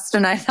podcast,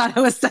 and I thought it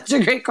was such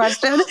a great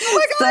question.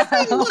 Oh my gosh,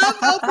 I love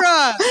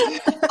Oprah.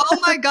 Oh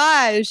my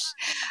gosh.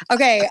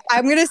 Okay,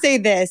 I'm going to say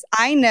this.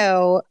 I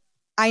know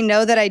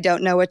that I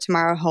don't know what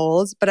tomorrow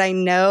holds, but I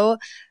know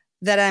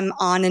that I'm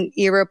on an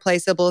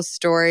irreplaceable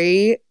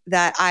story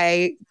that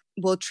I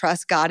will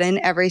trust God in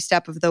every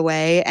step of the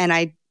way, and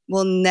I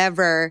will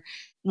never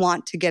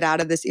want to get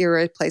out of this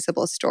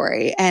irreplaceable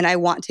story. And I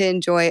want to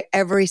enjoy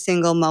every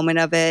single moment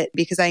of it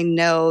because I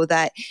know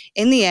that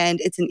in the end,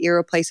 it's an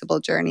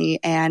irreplaceable journey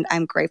and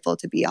I'm grateful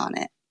to be on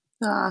it.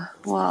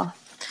 Well,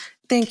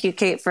 thank you,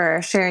 Kait,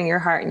 for sharing your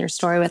heart and your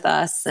story with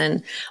us.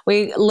 And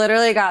we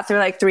literally got through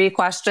like 3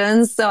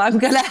 questions. So I'm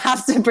going to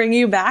have to bring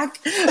you back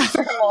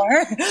for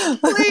more.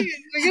 Please,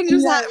 we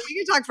can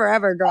talk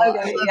forever, girl.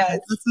 Okay, yes.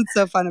 That's what's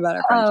so fun about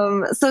our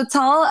friendship. So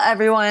tell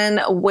everyone,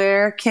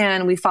 where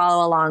can we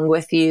follow along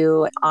with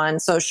you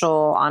on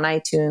social, on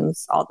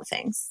iTunes, all the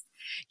things?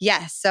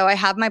 Yes. So I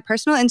have my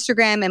personal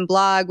Instagram and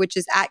blog, which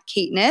is at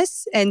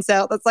Kaitness. And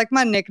so that's like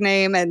my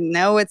nickname. And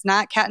no, it's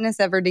not Katniss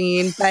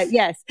Everdeen, but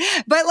yes.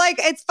 But like,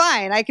 it's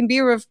fine. I can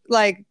be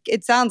like,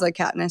 it sounds like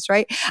Katniss,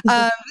 right?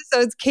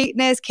 So it's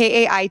Kaitness,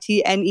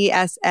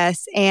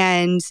 Kaitness.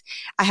 And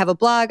I have a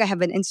blog, I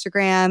have an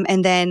Instagram.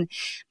 And then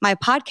my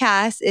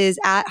podcast is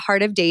at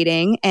Heart of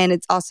Dating. And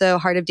it's also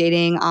Heart of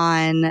Dating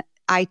on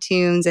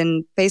iTunes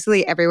and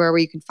basically everywhere where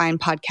you can find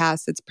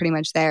podcasts. It's pretty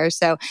much there.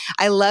 So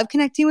I love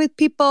connecting with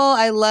people.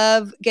 I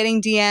love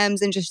getting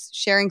DMs and just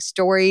sharing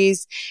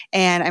stories.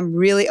 And I'm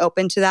really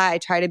open to that. I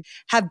try to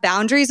have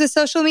boundaries with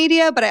social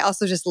media, but I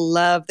also just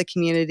love the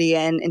community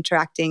and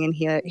interacting and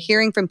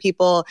hearing from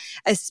people,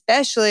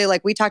 especially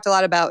like we talked a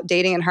lot about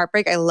dating and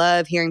heartbreak. I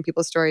love hearing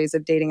people's stories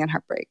of dating and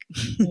heartbreak.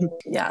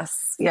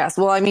 Yes.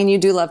 Well, I mean, you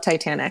do love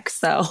Titanic,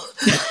 so.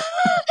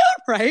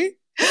 Right?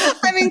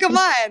 I mean, come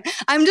on.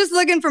 I'm just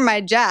looking for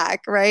my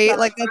Jack, right?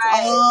 That's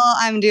all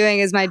I'm doing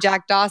is my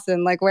Jack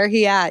Dawson. Like, where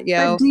he at,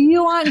 yo? But do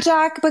you want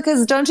Jack?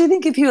 Because don't you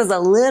think if he was a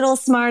little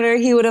smarter,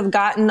 he would have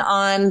gotten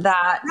on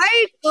that?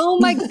 Right? Oh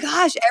my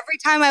gosh. Every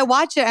time I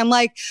watch it, I'm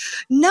like,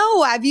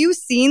 no, have you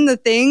seen the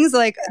things?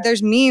 Like,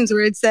 there's memes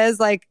where it says,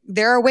 like,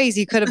 there are ways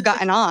he could have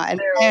gotten on.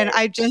 And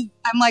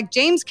I'm like,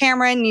 James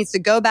Cameron needs to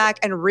go back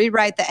and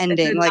rewrite the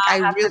ending. Like, I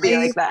really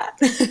like that.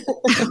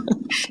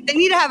 They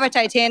need to have a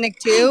Titanic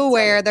too,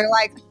 where they're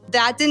like,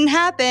 that didn't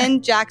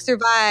happen. Jack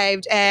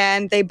survived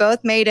and they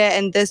both made it.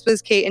 And this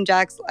was Rose and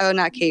Jack's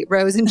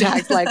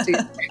life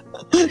together.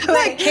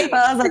 Like, Kait,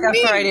 that was like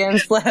a Freudian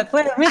slip.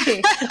 Wait,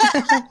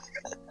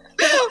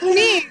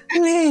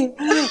 me.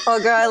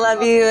 Well, girl, I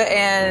love you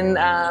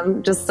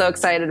and just so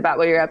excited about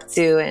what you're up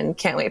to and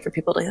can't wait for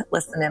people to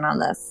listen in on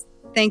this.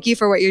 Thank you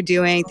for what you're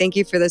doing. Thank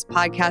you for this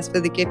podcast, for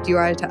the gift you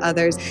are to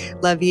others.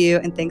 Love you.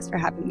 And thanks for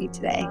having me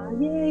today.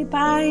 Yay.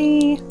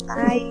 Bye.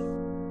 Bye.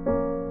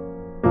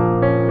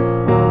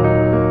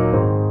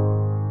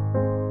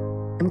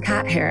 I'm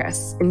Kat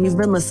Harris, and you've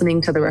been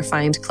listening to the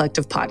Refined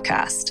Collective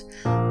podcast.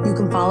 You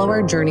can follow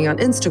our journey on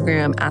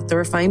Instagram at The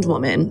Refined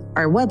Woman,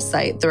 our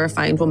website,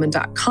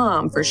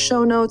 therefinedwoman.com, for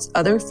show notes,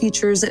 other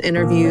features and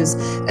interviews,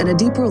 and a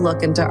deeper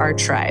look into our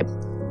tribe.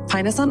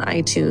 Find us on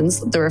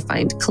iTunes, The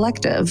Refined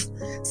Collective.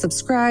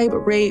 Subscribe,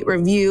 rate,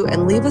 review,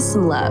 and leave us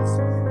some love.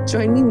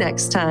 Join me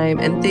next time,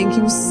 and thank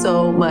you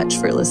so much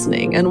for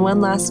listening. And one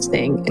last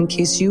thing, in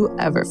case you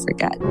ever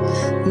forget,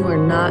 you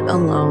are not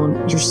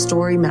alone. Your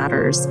story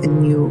matters,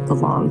 and you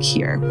belong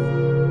here.